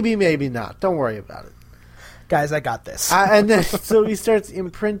 maybe not. Don't worry about it, guys. I got this. And then so he starts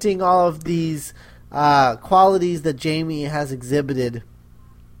imprinting all of these qualities that Jamie has exhibited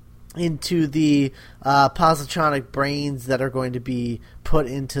into the positronic brains that are going to be put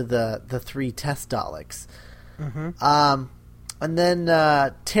into the 3 test Daleks. Mm-hmm. And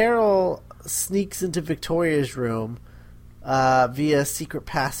then Terrell sneaks into Victoria's room via secret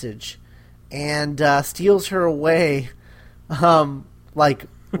passage and steals her away, like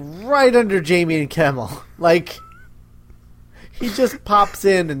right under Jamie and Kemmel. Like, he just pops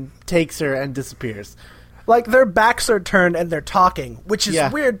in and takes her and disappears. Like, their backs are turned and they're talking, which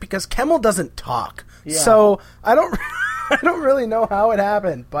is weird because Kemmel doesn't talk. Yeah. So I don't really know how it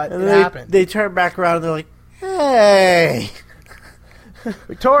happened, but it happened. They turn back around and they're like, "Hey,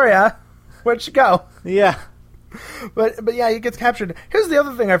 Victoria, where'd she go?" Yeah. But yeah, he gets captured. Here's the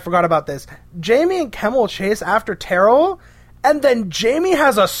other thing I forgot about this. Jamie and Kemmel chase after Terrell, and then Jamie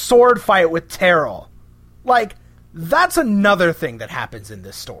has a sword fight with Terrell. Like, that's another thing that happens in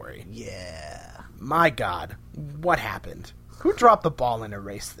this story. Yeah. My God, what happened? Who dropped the ball and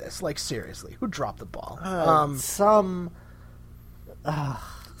erased this? Like, seriously, who dropped the ball? Some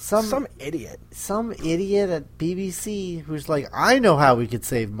idiot. Some idiot at BBC who's like, "I know how we could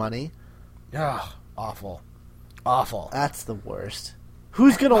save money." Ugh, awful. Awful. That's the worst.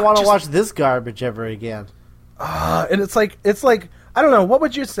 Who's going to want to watch this garbage ever again? And it's like, I don't know, what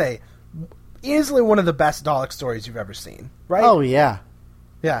would you say? Easily one of the best Dalek stories you've ever seen, right? Oh, yeah.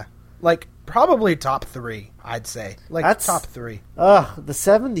 Yeah. Like, probably top 3, I'd say. Like, that's top 3. The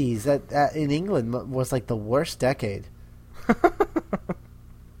 70s in England was like the worst decade.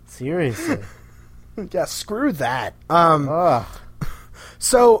 Seriously. Yeah, screw that.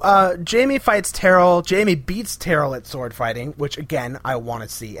 So, Jamie fights Terrell. Jamie beats Terrell at sword fighting, which, again, I want to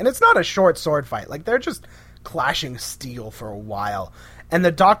see. And it's not a short sword fight. Like, they're just clashing steel for a while. And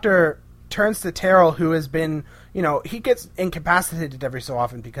the Doctor turns to Terrell, who has been, he gets incapacitated every so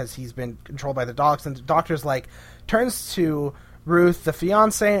often because he's been controlled by the Daleks. And the Doctor's like, turns to Ruth, the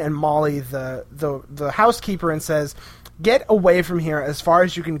fiancée, and Molly, the housekeeper, and says, "Get away from here as far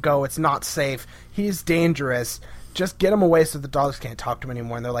as you can go. It's not safe. He's dangerous. Just get him away so the Daleks can't talk to him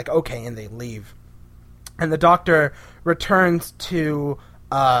anymore." And they're like, "Okay," and they leave. And the Doctor returns to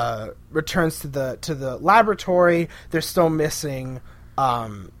the laboratory. They're still missing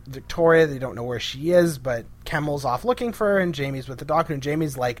Victoria. They don't know where she is, but Kemmel's off looking for her, and Jamie's with the Doctor, and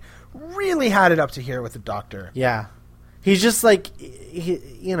Jamie's like really had it up to here with the Doctor. Yeah. He's just like,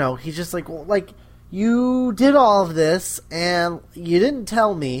 he's just like, well, like, you did all of this, and you didn't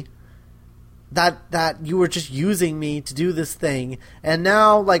tell me that you were just using me to do this thing, and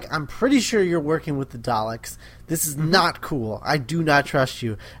now, like, I'm pretty sure you're working with the Daleks. This is not cool. I do not trust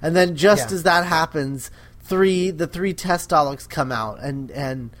you. And then just as that happens, the 3 test Daleks come out,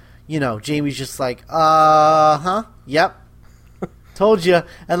 and Jamie's just like, yep. Told you.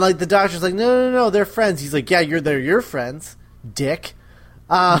 And, like, the Doctor's like, no, they're friends. He's like, yeah, they're your friends, dick.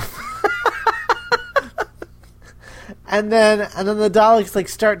 And then the Daleks, like,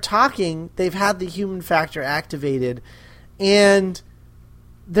 start talking. They've had the human factor activated, and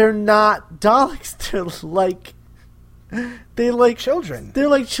they're not Daleks. They're like children. They're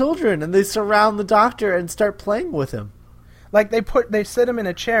like children, and they surround the Doctor and start playing with him. Like, they sit him in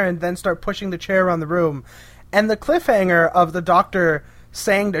a chair and then start pushing the chair around the room. And the cliffhanger of the Doctor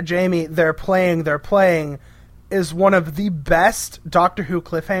saying to Jamie, they're playing, is one of the best Doctor Who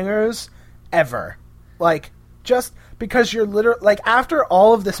cliffhangers ever. Like, just because you're literally, like, after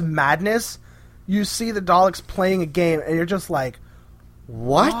all of this madness, you see the Daleks playing a game, and you're just like,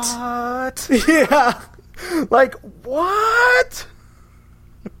 what? Yeah. Like, what?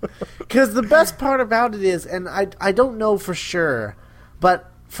 Because the best part about it is, and I don't know for sure,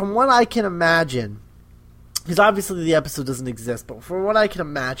 but from what I can imagine, because obviously the episode doesn't exist, but from what I can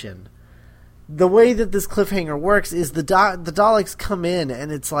imagine, the way that this cliffhanger works is the Daleks come in,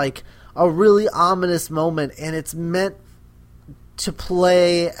 and it's like a really ominous moment, and it's meant to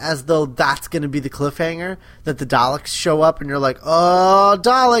play as though that's going to be the cliffhanger, that the Daleks show up, and you're like, oh,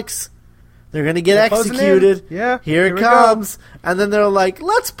 Daleks! They're going to get executed. Yeah, here it comes. And then they're like,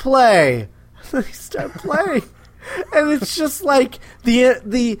 let's play. And they start playing. And it's just like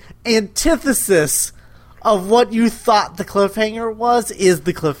the antithesis of what you thought the cliffhanger was is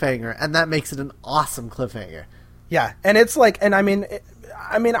the cliffhanger. And that makes it an awesome cliffhanger. Yeah, and it's like, and I mean,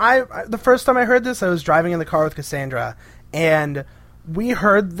 the first time I heard this, I was driving in the car with Cassandra, and we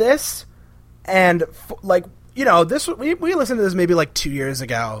heard this, and like, you know, this we listened to this maybe like 2 years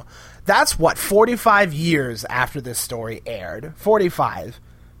ago. That's 45 years after this story aired. 45.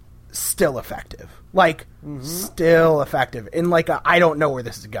 Still effective. Like, still effective. In like I don't know where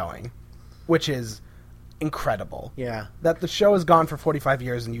this is going. Which is incredible. Yeah. That the show has gone for 45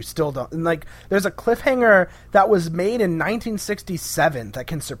 years and you still don't. And like, there's a cliffhanger that was made in 1967 that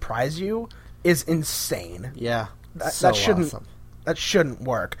can surprise you is insane. Yeah. That shouldn't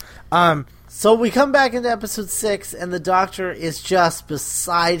work. So we come back into episode 6, and the Doctor is just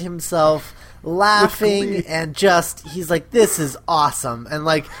beside himself, laughing, and he's like, this is awesome. And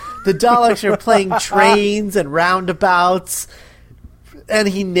like, the Daleks are playing trains and roundabouts, and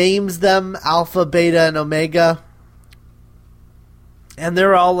he names them Alpha, Beta, and Omega. And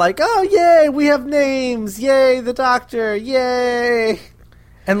they're all like, oh, yay, we have names. Yay, the Doctor. Yay.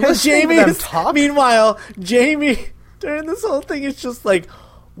 And listening to them talk. Meanwhile, Jamie, during this whole thing, is just like,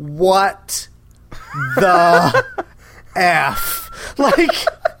 what the F? Like,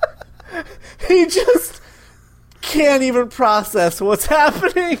 he just can't even process what's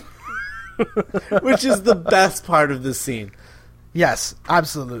happening, which is the best part of this scene. Yes,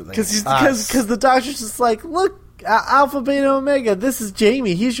 absolutely. Because the Doctor's just like, look, Alpha, Beta, Omega, this is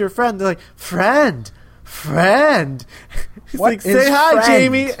Jamie, he's your friend. They're like, friend. He's What like, say hi, friend?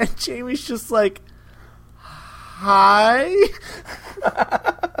 Jamie. And Jamie's just like, hi?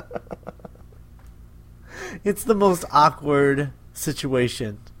 It's the most awkward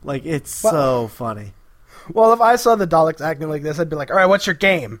situation. Like, it's so funny. Well, if I saw the Daleks acting like this, I'd be like, all right, what's your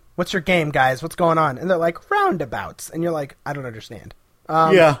game? What's your game, guys? What's going on? And they're like, roundabouts. And you're like, I don't understand.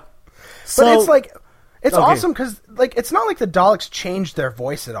 Yeah. But it's like, it's awesome because, like, it's not like the Daleks changed their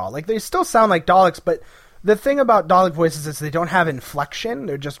voice at all. Like, they still sound like Daleks, but the thing about Dalek voices is they don't have inflection.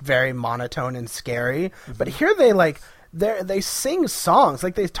 They're just very monotone and scary. Mm-hmm. But here they sing songs.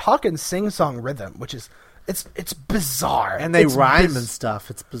 Like, they talk in sing-song rhythm, which is... It's bizarre. And they rhyme and stuff.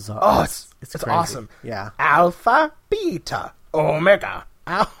 It's bizarre. Oh, it's awesome. Yeah. Alpha, Beta, Omega.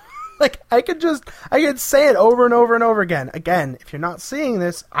 Like, I could say it over and over and over again. Again, if you're not seeing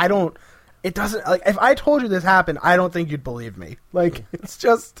this, it doesn't, like, if I told you this happened, I don't think you'd believe me. Like, it's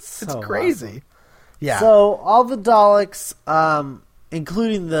just, it's crazy. Awesome. Yeah. So, all the Daleks,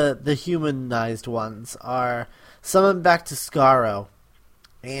 including the humanized ones, are summoned back to Skaro.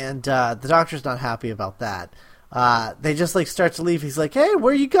 And the Doctor's not happy about that. They just like start to leave. He's like, "Hey,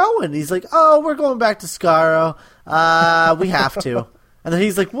 where are you going?" He's like, "Oh, we're going back to Skaro. We have to." And then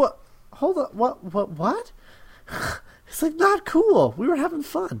he's like, "What? Hold on. What?" It's like, not cool. We were having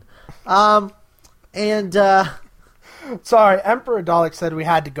fun. Sorry, Emperor Dalek said we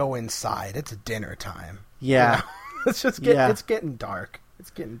had to go inside. It's dinner time. Yeah. You know? It's getting dark. It's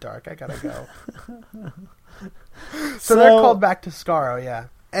getting dark. I gotta go. So they're called back to Skaro, yeah.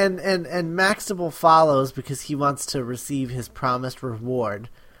 And Maxtable follows because he wants to receive his promised reward.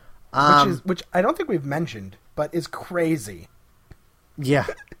 Which I don't think we've mentioned, but is crazy. Yeah.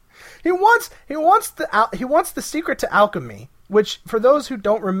 He wants the secret to alchemy, which for those who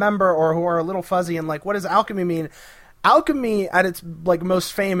don't remember or who are a little fuzzy and like, what does alchemy mean? Alchemy at its like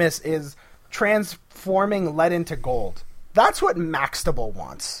most famous is transforming lead into gold. That's what Maxtable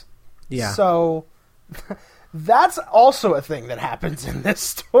wants. Yeah. So that's also a thing that happens in this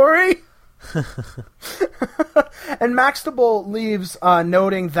story. And Maxtable leaves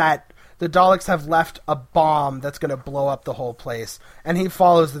noting that the Daleks have left a bomb that's going to blow up the whole place. And he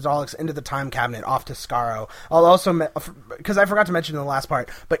follows the Daleks into the time cabinet off to Skaro. I'll also, because I forgot to mention in the last part,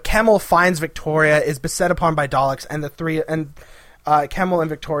 but Kemmel finds Victoria, is beset upon by Daleks, and Kemmel and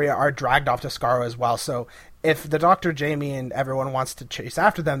Victoria are dragged off to Skaro as well. So if the Doctor, Jamie, and everyone wants to chase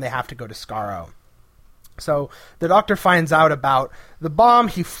after them, they have to go to Skaro. So the Doctor finds out about the bomb.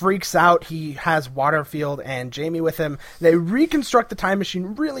 He freaks out. He has Waterfield and Jamie with him. They reconstruct the time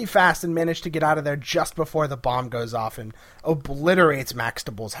machine really fast and manage to get out of there just before the bomb goes off and obliterates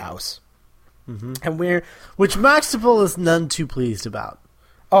Maxtable's house. Mm-hmm. And which Maxtable is none too pleased about.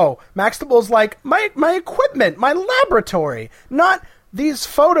 Oh, Maxtable's like, my equipment, my laboratory, not these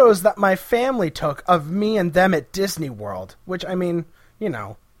photos that my family took of me and them at Disney World, which, I mean, you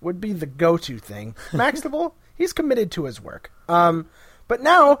know, would be the go-to thing. Maxtable, he's committed to his work. But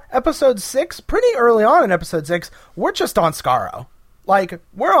now, episode 6, pretty early on in episode 6, we're just on Skaro. Like,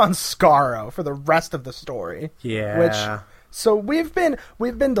 we're on Skaro for the rest of the story. Yeah. So we've been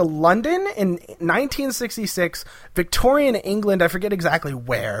to London in 1966, Victorian England, I forget exactly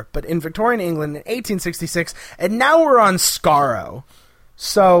where, but in Victorian England in 1866, and now we're on Skaro.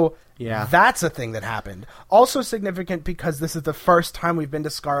 So yeah, that's a thing that happened. Also significant because this is the first time we've been to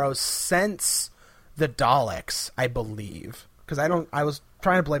Skaro since the Daleks, I believe. Because I was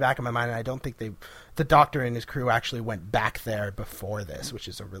trying to play back in my mind, and I don't think the Doctor and his crew actually went back there before this, which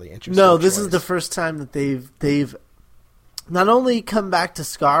is a really interesting No, this choice. is the first time that they've not only come back to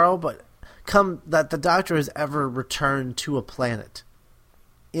Skaro, but that the Doctor has ever returned to a planet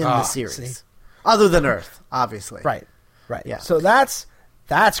in the series. See? Other than Earth, obviously. Right. Yeah. So that's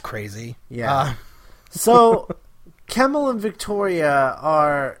crazy. Yeah. So Kemal and Victoria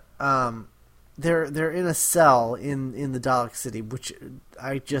are they're in a cell in the Dalek City, which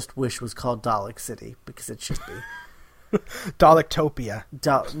I just wish was called Dalek City because it should be Dalektopia.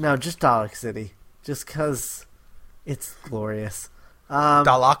 No, just Dalek City, just because it's glorious.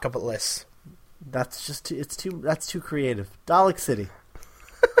 Dalakopolis. That's just that's too creative. Dalek City.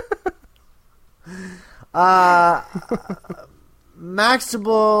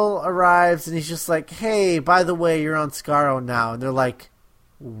 Maxtable arrives and he's just like, "Hey, by the way, you're on Skaro now." And they're like,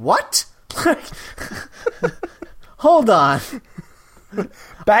 "What?" Hold on.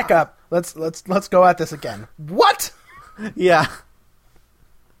 Back up. Let's go at this again. What? Yeah.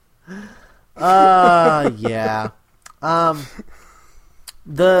 Yeah.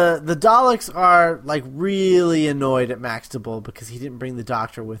 The Daleks are like really annoyed at Maxtable because he didn't bring the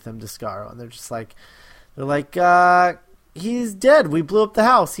Doctor with him to Skaro, and they're like, he's dead. We blew up the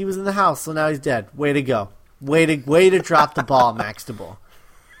house. He was in the house, so now he's dead. Way to go. Way to drop the ball, Maxtable.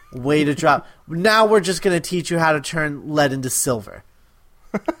 Way to drop. Now we're just going to teach you how to turn lead into silver.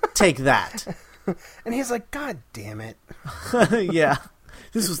 Take that. And he's like, "God damn it." Yeah.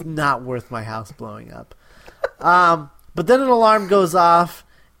 This was not worth my house blowing up. But then an alarm goes off,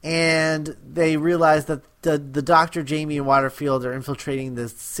 and they realize that the Doctor, Jamie, and Waterfield are infiltrating the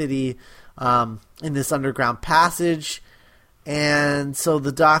city in this underground passage. And so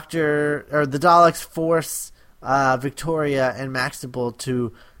the Daleks force Victoria and Maxtable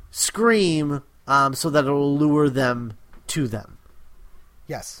to scream so that it will lure them to them.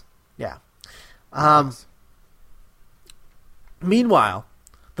 Yes. Yeah. Meanwhile,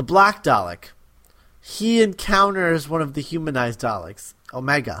 the Black Dalek, he encounters one of the humanized Daleks,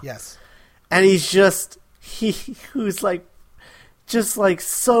 Omega. Yes. And who's like, just like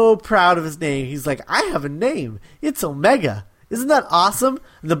so proud of his name. He's like, "I have a name. It's Omega. Isn't that awesome?"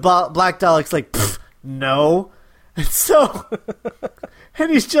 And the Black Dalek's like, "No." And so,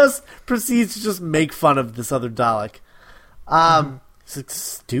 and he just proceeds to just make fun of this other Dalek. He's like,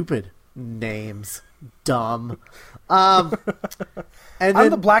 "Stupid names. Dumb." And I'm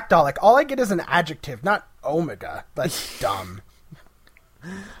the Black Dalek. All I get is an adjective, not Omega. That's dumb.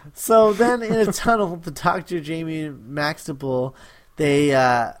 So then in a tunnel, the Doctor, Jamie, and Maxtable, they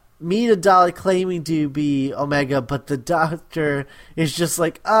meet a Dalek claiming to be Omega, but the Doctor is just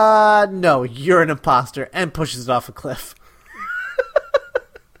like, no, you're an imposter, and pushes it off a cliff.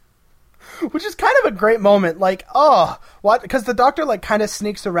 Which is kind of a great moment, like, oh, what? Because the Doctor, like, kind of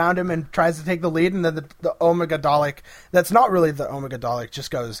sneaks around him and tries to take the lead, and then the Omega Dalek, that's not really the Omega Dalek, just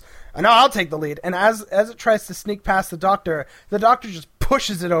goes, "No, I'll take the lead." And as it tries to sneak past the Doctor just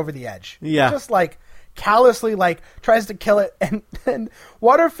pushes it over the edge. Yeah. Just, like, callously, like, tries to kill it, and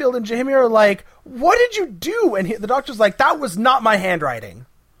Waterfield and Jamie are like, "What did you do?" And the Doctor's like, "That was not my handwriting."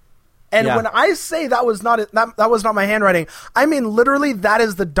 And when I say that was not my handwriting, I mean literally that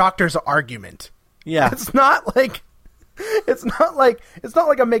is the Doctor's argument. Yeah. It's not like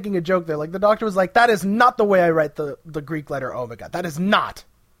I'm making a joke there. Like the Doctor was like, "That is not the way I write the Greek letter Omega. That is not."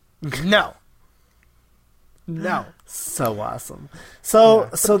 No. No. So awesome. So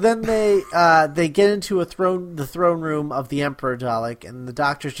then they get into the throne room of the Emperor Dalek, and the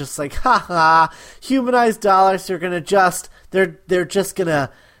Doctor's just like, "Ha ha! Humanized Daleks are gonna they're just gonna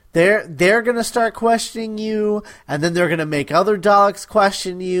They're going to start questioning you, and then they're going to make other Daleks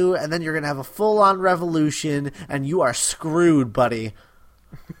question you, and then you're going to have a full-on revolution, and you are screwed, buddy.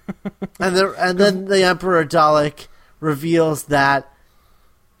 and then the Emperor Dalek reveals that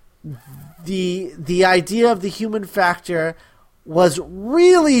the idea of the human factor was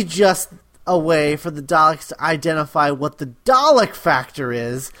really just a way for the Daleks to identify what the Dalek factor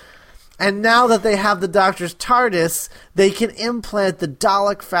is. And now that they have the Doctor's TARDIS, they can implant the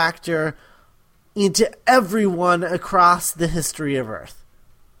Dalek factor into everyone across the history of Earth.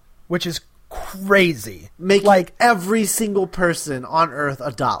 Which is crazy. Making every single person on Earth a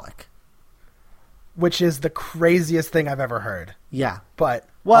Dalek. Which is the craziest thing I've ever heard. Yeah. But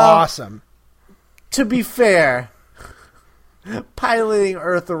awesome. To be fair, piloting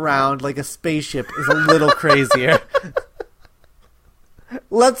Earth around like a spaceship is a little crazier.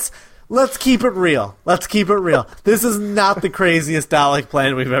 Let's keep it real. This is not the craziest Dalek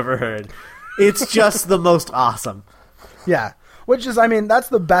plan we've ever heard. It's just the most awesome. Yeah. Which is, I mean, that's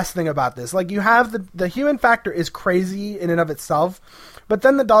the best thing about this. Like, you have the human factor is crazy in and of itself, but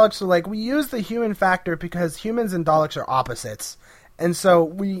then the Daleks are like, we use the human factor because humans and Daleks are opposites. And so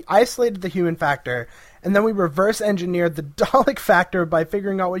we isolated the human factor, and then we reverse engineered the Dalek factor by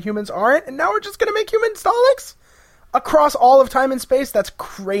figuring out what humans aren't, and now we're just going to make humans Daleks? Across all of time and space? That's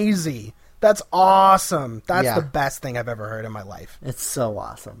crazy. That's awesome. That's the best thing I've ever heard in my life. It's so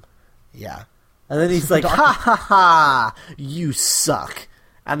awesome. Yeah. And then he's like, ha ha ha, you suck.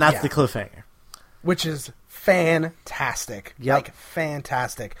 And that's the cliffhanger. Which is fantastic. Yep. Like,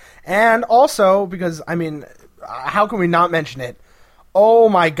 fantastic. And also, because, I mean, how can we not mention it? Oh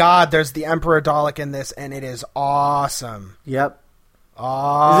my god, there's the Emperor Dalek in this, and it is awesome. Yep.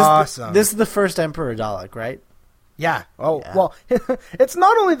 Awesome. This is the first Emperor Dalek, right? Yeah. Oh, yeah. Well, it's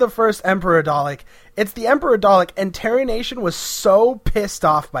not only the first Emperor Dalek, it's the Emperor Dalek, and Terry Nation was so pissed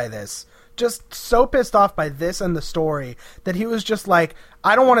off by this. Just so pissed off by this and the story that he was just like,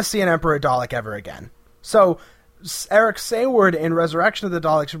 I don't want to see an Emperor Dalek ever again. So Eric Sayward in Resurrection of the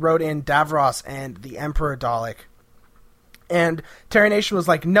Daleks wrote in Davros and the Emperor Dalek. And Terry Nation was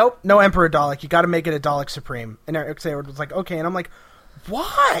like, nope, no Emperor Dalek. You got to make it a Dalek Supreme. And Eric Sayward was like, okay. And I'm like,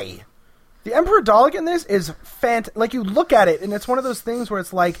 why? The Emperor Dalek in this is like, you look at it, and it's one of those things where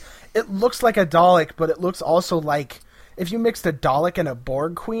it's like, it looks like a Dalek, but it looks also like if you mixed a Dalek and a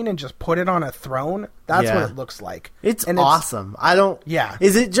Borg Queen and just put it on a throne, that's what it looks like. It's awesome. I don't... Yeah.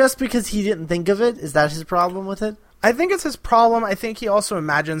 Is it just because he didn't think of it? Is that his problem with it? I think it's his problem. I think he also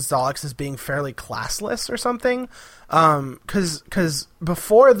imagines Daleks as being fairly classless or something. Because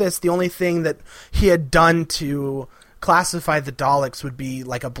before this, the only thing that he had done to classify the Daleks would be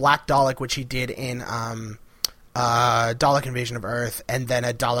like a black Dalek, which he did in Dalek Invasion of Earth, and then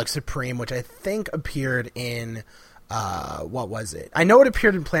a Dalek Supreme, which I think appeared in... what was it? I know it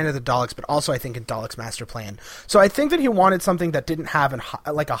appeared in Planet of the Daleks, but also I think in Dalek's Master Plan. So I think that he wanted something that didn't have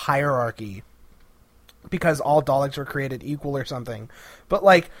like a hierarchy, because all Daleks were created equal or something. But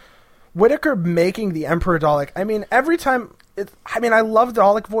like Whittaker making the Emperor Dalek, I mean, every time I love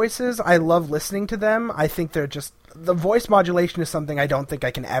Dalek voices. I love listening to them. I think they're just, the voice modulation is something I don't think I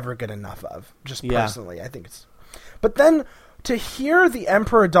can ever get enough of. Just personally, I think it's. But then to hear the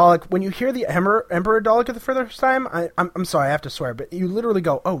Emperor Dalek, when you hear the Emperor Dalek for the first time, I'm sorry, I have to swear, but you literally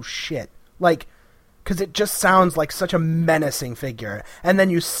go, oh shit. Like, because it just sounds like such a menacing figure. And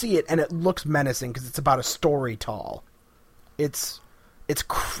then you see it, and it looks menacing because it's about a story tall. It's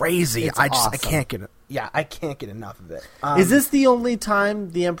crazy. It's awesome. I can't get enough of it. Is this the only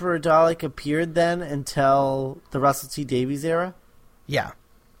time the Emperor Dalek appeared then until the Russell T Davies era? Yeah.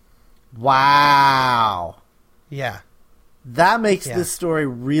 Wow. Yeah. That makes this story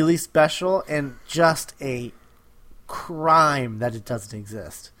really special, and just a crime that it doesn't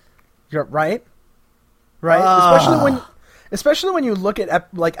exist. You're right. Right? Especially when you look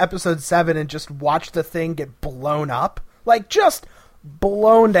at like episode 7 and just watch the thing get blown up. Like, just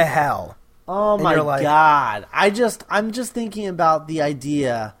blown to hell. Oh my god. I'm just thinking about the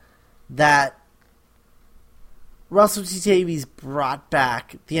idea that Russell T Davies brought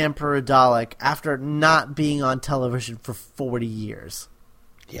back the Emperor Dalek after not being on television for 40 years.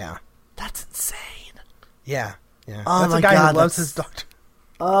 Yeah. That's insane. Yeah. Yeah. Oh that's my a guy god, who loves his doctor.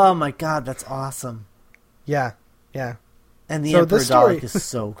 Oh my god, that's awesome. Yeah. Yeah. And the Emperor Dalek is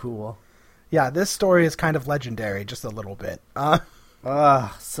so cool. Yeah, this story is kind of legendary, just a little bit.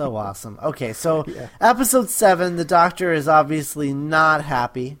 So awesome. Okay, so episode 7, the Doctor is obviously not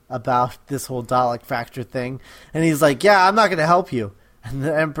happy about this whole Dalek factor thing. And he's like, yeah, I'm not going to help you. And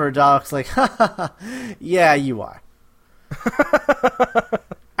the Emperor Dalek's like, ha ha ha, yeah, you are.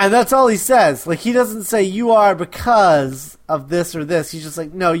 And that's all he says. Like, he doesn't say, you are because of this or this. He's just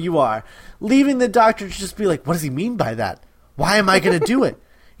like, no, you are. Leaving the Doctor to just be like, what does he mean by that? Why am I going to do it?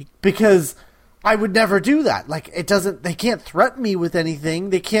 Because I would never do that. Like, they can't threaten me with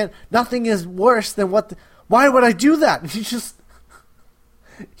anything. Nothing is worse than why would I do that? And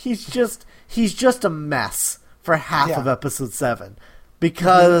he's just a mess for half of episode 7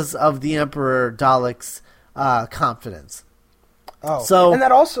 because of the Emperor Dalek's confidence. Oh, so, and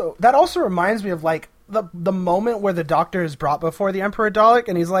that also reminds me of like the moment where the Doctor is brought before the Emperor Dalek,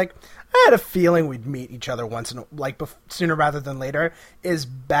 and he's like, "I had a feeling we'd meet each other sooner rather than later." Is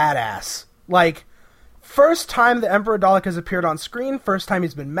badass. Like, first time the Emperor Dalek has appeared on screen, first time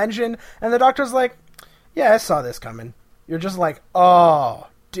he's been mentioned, and the Doctor's like, "Yeah, I saw this coming." You're just like, "Oh,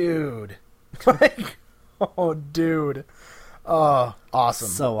 dude," like, "Oh, dude, oh, awesome,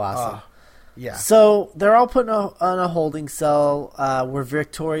 so awesome." Yeah. So they're all put on a holding cell where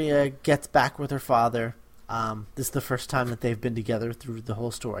Victoria gets back with her father. This is the first time that they've been together through the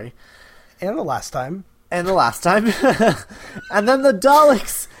whole story. And the last time. And then the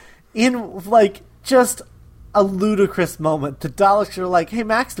Daleks, in like just a ludicrous moment, the Daleks are like, "Hey,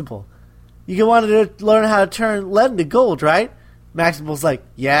 Maxtable, you wanted to learn how to turn lead into gold, right?" Maxtable's like,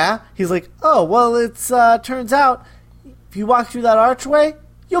 "Yeah." He's like, "Oh, well, it's turns out if you walk through that archway,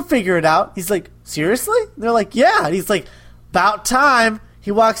 you'll figure it out." He's like, "Seriously?" And they're like, "Yeah." And he's like, "About time."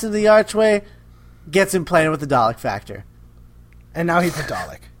 He walks into the archway, gets implanted with the Dalek factor. And now he's a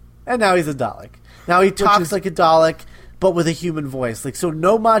Dalek. Now he talks like a Dalek, but with a human voice. Like, so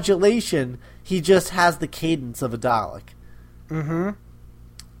no modulation. He just has the cadence of a Dalek. Mm-hmm.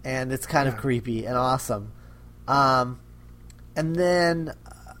 And it's kind of creepy and awesome. And then...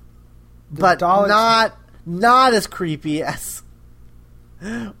 but not as creepy as...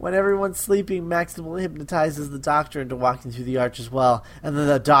 when everyone's sleeping, Maxtable hypnotizes the Doctor into walking through the arch as well, and then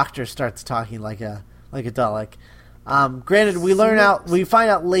the Doctor starts talking like a Dalek. Granted, we find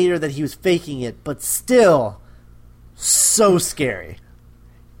out later that he was faking it, but still, so scary.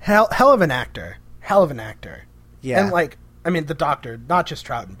 Hell of an actor. Yeah. And like, I mean, the Doctor, not just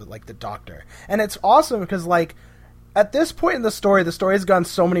Troughton, but like the Doctor. And it's awesome because like, at this point in the story has gone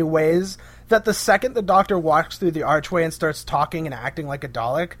so many ways that the second the Doctor walks through the archway and starts talking and acting like a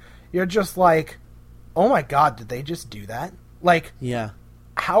Dalek, you're just like, oh my god, did they just do that? Like, yeah.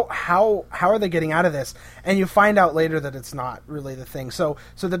 How are they getting out of this? And you find out later that it's not really the thing. So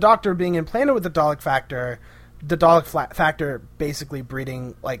the Doctor being implanted with the Dalek factor basically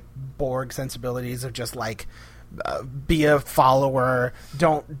breeding like Borg sensibilities of just like, be a follower,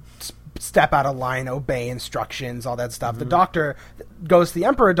 don't step out of line, obey instructions, all that stuff. Mm-hmm. The Doctor goes to the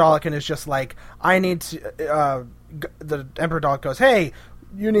Emperor Dalek and is just like, I need to... the Emperor Dalek goes, hey,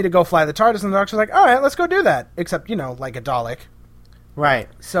 you need to go fly the TARDIS, and the Doctor's like, all right, let's go do that. Except, like a Dalek. Right.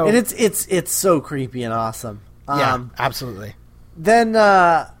 So, and it's so creepy and awesome. Yeah, absolutely. Then,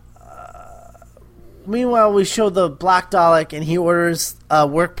 meanwhile, we show the Black Dalek, and he orders a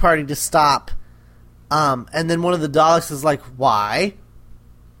work party to stop. And then one of the Daleks is like, why?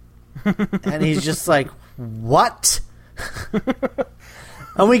 And he's just like, what?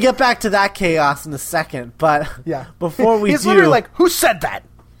 And we get back to that chaos in a second, but before we he's literally like, who said that?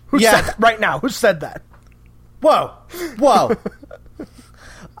 Who said that right now? Who said that? Whoa.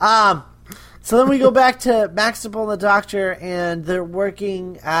 So then we go back to Maxtable and the Doctor, and they're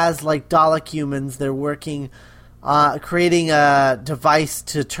working as like Dalek humans. They're working, creating a device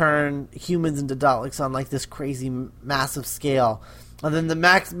to turn humans into Daleks on like this crazy massive scale. And then the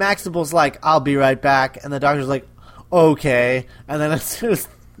Maxtable's like, I'll be right back. And the Doctor's like, okay. And then as soon as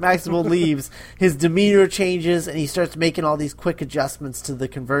Maxtable leaves, his demeanor changes and he starts making all these quick adjustments to the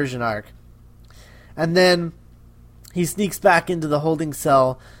conversion arc. And then he sneaks back into the holding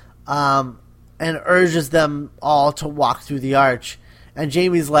cell and urges them all to walk through the arch. And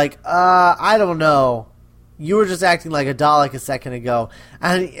Jamie's like, I don't know. You were just acting like a Dalek a second ago.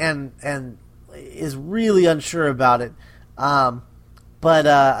 And is really unsure about it. But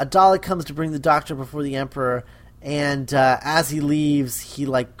a Dalek comes to bring the Doctor before the Emperor, and as he leaves, he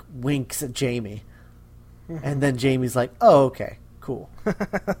like winks at Jamie, and then Jamie's like, "Oh, okay, cool."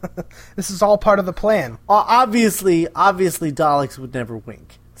 This is all part of the plan. Obviously, Daleks would never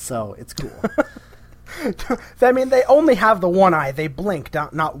wink, so it's cool. I mean, they only have the one eye; they blink,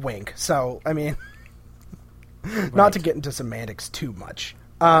 not wink. So, I mean, not to get into semantics too much.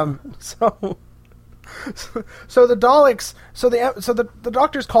 So the Daleks, the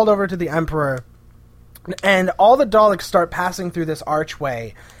Doctor's called over to the Emperor, and all the Daleks start passing through this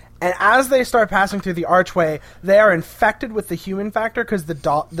archway. And as they start passing through the archway, they are infected with the human factor because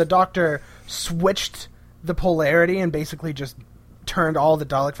the Doctor switched the polarity and basically just turned all the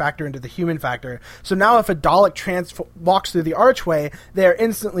Dalek factor into the human factor. So now if a Dalek walks through the archway, they are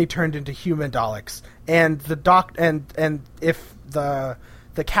instantly turned into human Daleks. And and if the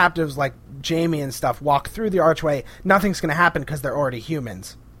captives like Jamie and stuff walk through the archway, nothing's going to happen because they're already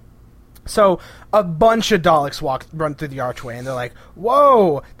humans. So a bunch of Daleks run through the archway, and they're like,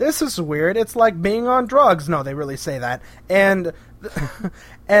 "Whoa, this is weird. It's like being on drugs." No, they really say that, and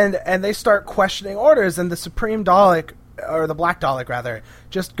and they start questioning orders, and the Supreme Dalek, or the Black Dalek rather,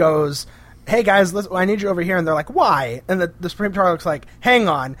 just goes, "Hey guys, I need you over here." And they're like, "Why?" And the Supreme Dalek's like, "Hang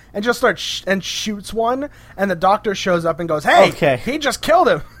on," and just starts and shoots one, and the Doctor shows up and goes, "Hey, he just killed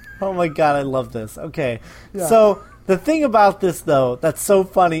him." Oh my god, I love this. Okay, yeah. So the thing about this, though, that's so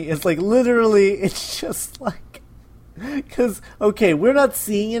funny is, like, literally, it's just, like, because, okay, we're not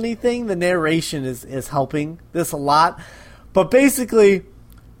seeing anything. The narration is helping this a lot. But basically,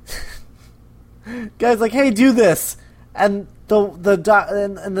 guy's like, hey, do this. And the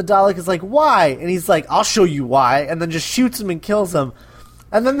Dalek is like, why? And he's like, I'll show you why. And then just shoots him and kills him.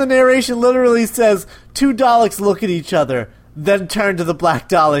 And then the narration literally says, 2 Daleks look at each other, then turn to the Black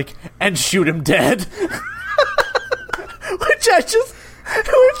Dalek and shoot him dead. Which just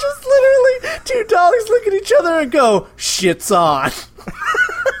literally 2 Daleks look at each other and go, shit's on.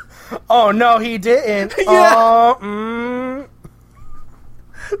 Oh, no, he didn't. Yeah.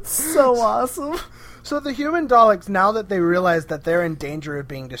 So awesome. So the human Daleks, now that they realize that they're in danger of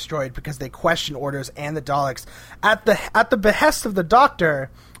being destroyed because they question orders and the Daleks, at the behest of the Doctor,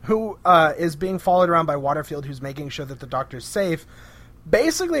 who is being followed around by Waterfield, who's making sure that the Doctor's safe,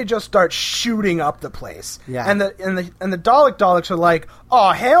 basically just start shooting up the place. Yeah. And the Daleks are like, oh,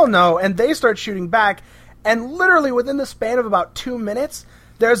 hell no, and they start shooting back, and literally within the span of about 2 minutes,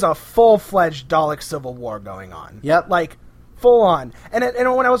 there's a full-fledged Dalek civil war going on. Yep. Like, full on. And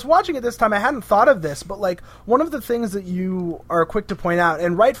when I was watching it this time, I hadn't thought of this, but, like, one of the things that you are quick to point out,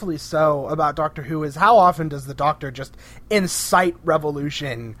 and rightfully so, about Doctor Who is how often does the Doctor just incite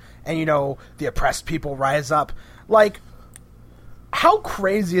revolution and, you know, the oppressed people rise up. Like, how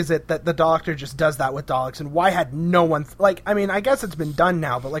crazy is it that the Doctor just does that with Daleks, and why had no one... I mean, I guess it's been done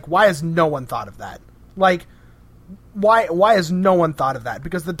now, but, like, why has no one thought of that? Like, why has no one thought of that?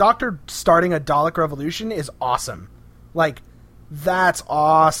 Because the Doctor starting a Dalek revolution is awesome. Like, that's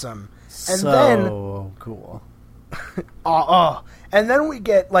awesome. And so cool. And then we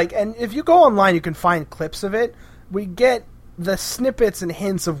get, like... And if you go online, you can find clips of it. We get the snippets and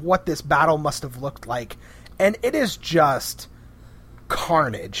hints of what this battle must have looked like. And it is just...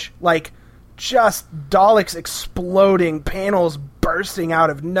 carnage. Like, just Daleks exploding, panels bursting out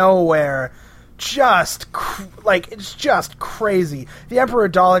of nowhere. It's just crazy. The Emperor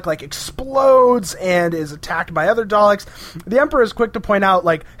Dalek, like, explodes and is attacked by other Daleks. The Emperor is quick to point out,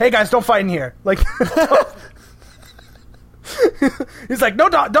 like, hey guys, don't fight in here. Like, he's like, no,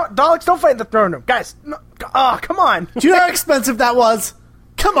 Daleks, don't fight in the throne room. Guys, no, come on. Do you know how expensive that was?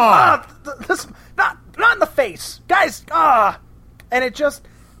 Come on. Not in the face. Guys, And it just,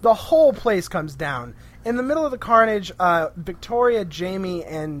 the whole place comes down. In the middle of the carnage, Victoria, Jamie,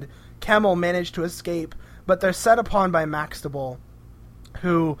 and Kemmel manage to escape, but they're set upon by Maxtable,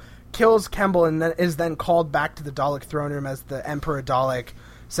 who kills Kemmel and is then called back to the Dalek throne room as the Emperor Dalek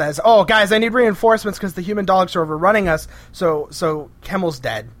says, oh, guys, I need reinforcements because the human Daleks are overrunning us. So Kemmel's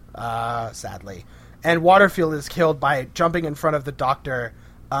dead, sadly. And Waterfield is killed by jumping in front of the Doctor,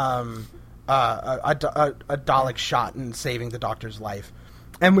 a Dalek shot and saving the Doctor's life.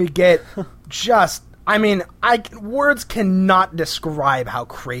 And we get just... I mean, words cannot describe how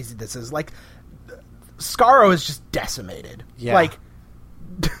crazy this is. Like, Skaro is just decimated. Yeah. Like,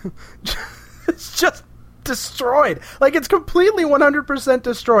 it's just destroyed. Like, it's completely 100%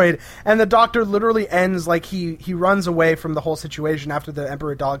 destroyed. And the Doctor literally ends, like, he runs away from the whole situation after the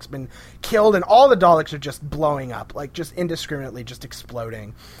Emperor Dalek's been killed, and all the Daleks are just blowing up, like, just indiscriminately just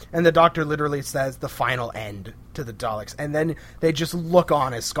exploding. And the Doctor literally says the final end to the Daleks. And then they just look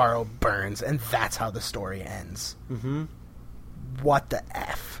on as Skaro burns, and that's how the story ends. Mm-hmm. What the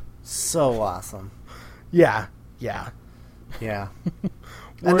F? So awesome. Yeah.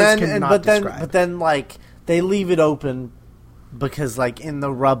 And then, like, they leave it open because, like, in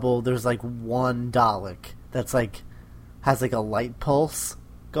the rubble, there's, like, one Dalek that's, like, has, like, a light pulse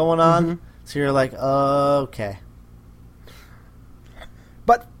going on. Mm-hmm. So you're like, okay.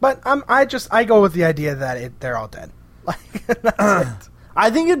 But I go with the idea that they're all dead. Like, that's it. I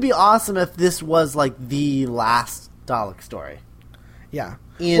think it'd be awesome if this was, like, the last Dalek story. Yeah.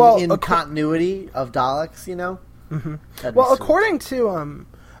 In continuity of Daleks, you know? Mm-hmm. Well, according to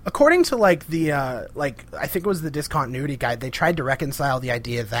like the I think it was the discontinuity guide, they tried to reconcile the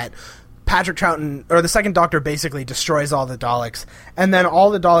idea that Patrick Troughton, or the second Doctor, basically destroys all the Daleks, and then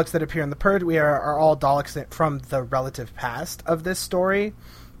all the Daleks that appear in the Pertwee are all Daleks from the relative past of this story.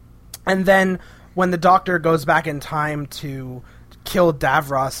 And then when the Doctor goes back in time to kill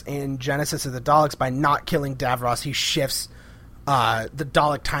Davros in Genesis of the Daleks, by not killing Davros, he shifts the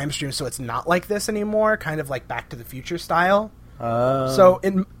Dalek time stream so it's not like this anymore, kind of like Back to the Future style. So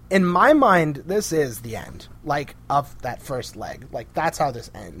in my mind, this is the end, like, of that first leg. Like, that's how this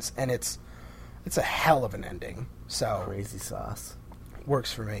ends, and it's a hell of an ending. So crazy sauce.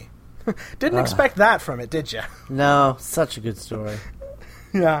 Works for me. Didn't expect that from it, did you? No, such a good story.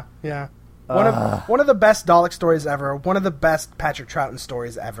 Yeah. One of the best Dalek stories ever. One of the best Patrick Troughton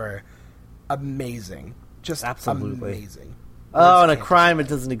stories ever. Amazing, just absolutely amazing. Oh, and a crime it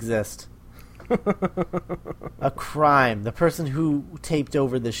doesn't exist. A crime. The person who taped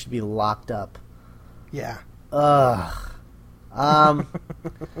over this should be locked up. Yeah. Ugh.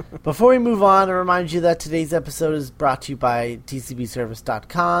 Before we move on, I remind you that today's episode is brought to you by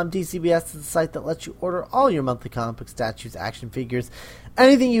DCBService.com. DCBS is the site that lets you order all your monthly comic book statues, action figures,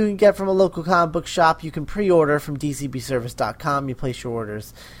 anything you can get from a local comic book shop. You can pre-order from DCBService.com. You place your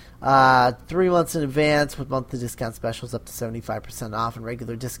orders 3 months in advance with monthly discount specials up to 75% off and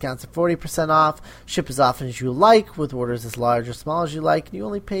regular discounts at 40% off. Ship as often as you like with orders as large or small as you like, and you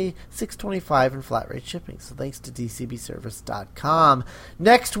only pay $6.25 in flat rate shipping. So thanks to DCBService.com.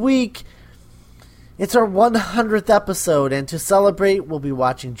 Next week, it's our 100th episode, and to celebrate, we'll be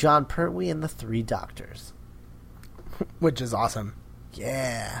watching Jon Pertwee and the Three Doctors. Which is awesome.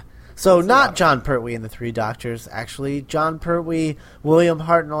 Yeah. So not Jon Pertwee and the Three Doctors, actually. Jon Pertwee, William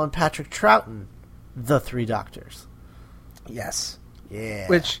Hartnell, and Patrick Troughton, the Three Doctors. Yes. Yeah.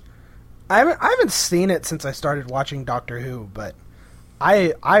 Which, I haven't seen it since I started watching Doctor Who, but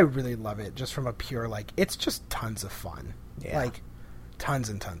I really love it just from a pure, like, it's just tons of fun. Yeah. Like, tons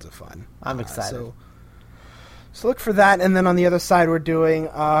and tons of fun. I'm excited. So look for that, and then on the other side we're doing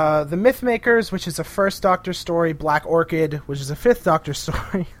The Mythmakers, which is a first Doctor story, Black Orchid, which is a fifth Doctor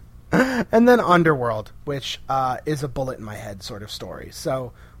story, and then Underworld, which is a bullet in my head sort of story.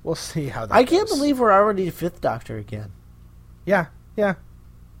 So we'll see how that goes. I can't believe we're already the fifth Doctor again. Yeah. That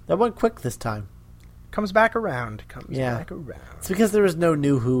went quick this time. Comes back around. Back around. It's because there was no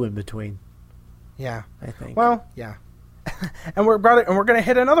New Who in between. Yeah. I think. Well, yeah. and we're gonna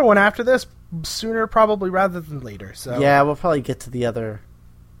hit another one after this sooner probably rather than later. So yeah, we'll probably get to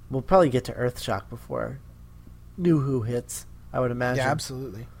Earthshock before New Who hits, I would imagine. Yeah,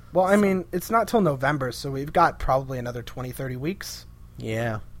 absolutely. Well, I mean, it's not till November, so we've got probably another 20, 30 weeks.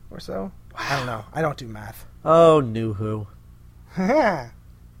 Yeah. Or so. Wow. I don't know. I don't do math. Oh, New Who. But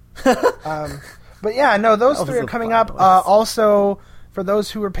yeah, no, those three are coming up. Also, for those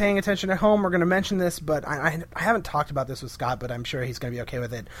who are paying attention at home, we're going to mention this, but I haven't talked about this with Scott, but I'm sure he's going to be okay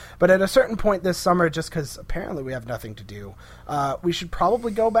with it. But at a certain point this summer, just because apparently we have nothing to do, we should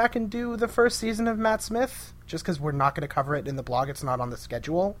probably go back and do the first season of Matt Smith, just because we're not going to cover it in the blog. It's not on the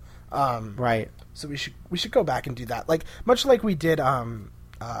schedule. Right. So we should go back and do that. Like, much like we did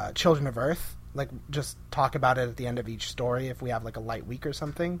Children of Earth, like, just talk about it at the end of each story if we have, like, a light week or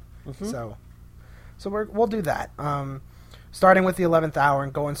something. Mm-hmm. So we'll do that. Starting with the 11th hour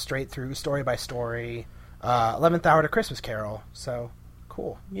and going straight through story by story. 11th hour to Christmas Carol. So,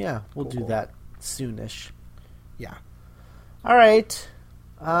 cool. Yeah, we'll do that soonish. Yeah. All right.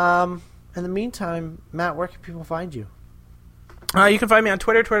 In the meantime, Matt, where can people find you? You can find me on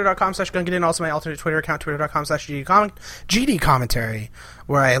Twitter, twitter.com/Gungadin. Also, my alternate Twitter account, twitter.com/GD Commentary,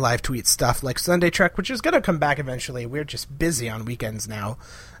 where I live tweet stuff like Sunday Trek, which is going to come back eventually. We're just busy on weekends now.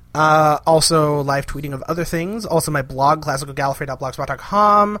 Also, live tweeting of other things. Also, my blog,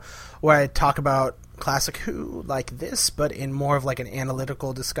 classicalgallifrey.blogspot.com, where I talk about Classic Who like this, but in more of like an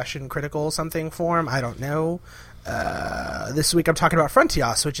analytical discussion, critical something form. I don't know. This week I'm talking about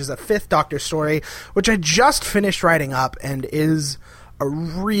Frontios, which is a fifth Doctor story, which I just finished writing up and is a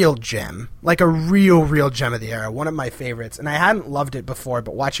real gem. Like a real gem of the era. One of my favorites. And I hadn't loved it before,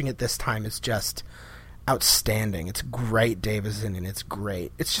 but watching it this time is just outstanding. It's great. Dave is in it. It's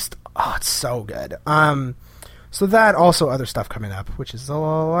great. It's just, it's so good. So that, also other stuff coming up, which is a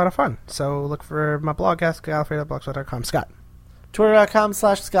lot of fun. So look for my blog, classicalgallifrey.blogspot.com. Scott.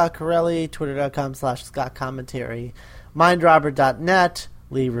 Twitter.com/Scott Corelli, Twitter.com/Scott Commentary, MindRobber.net,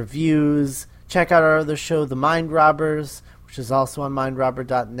 leave reviews. Check out our other show, The Mind Robbers, which is also on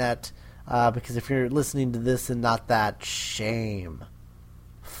MindRobber.net, because if you're listening to this and not that, shame.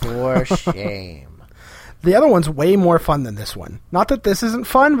 For shame. The other one's way more fun than this one. Not that this isn't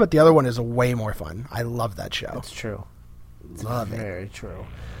fun, but the other one is way more fun. I love that show. It's true. It's love it. Very true.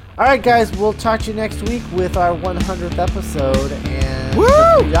 All right, guys, we'll talk to you next week with our 100th episode and Woo!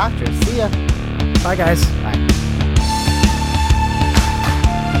 the Doctor. See ya. Bye, guys. Bye.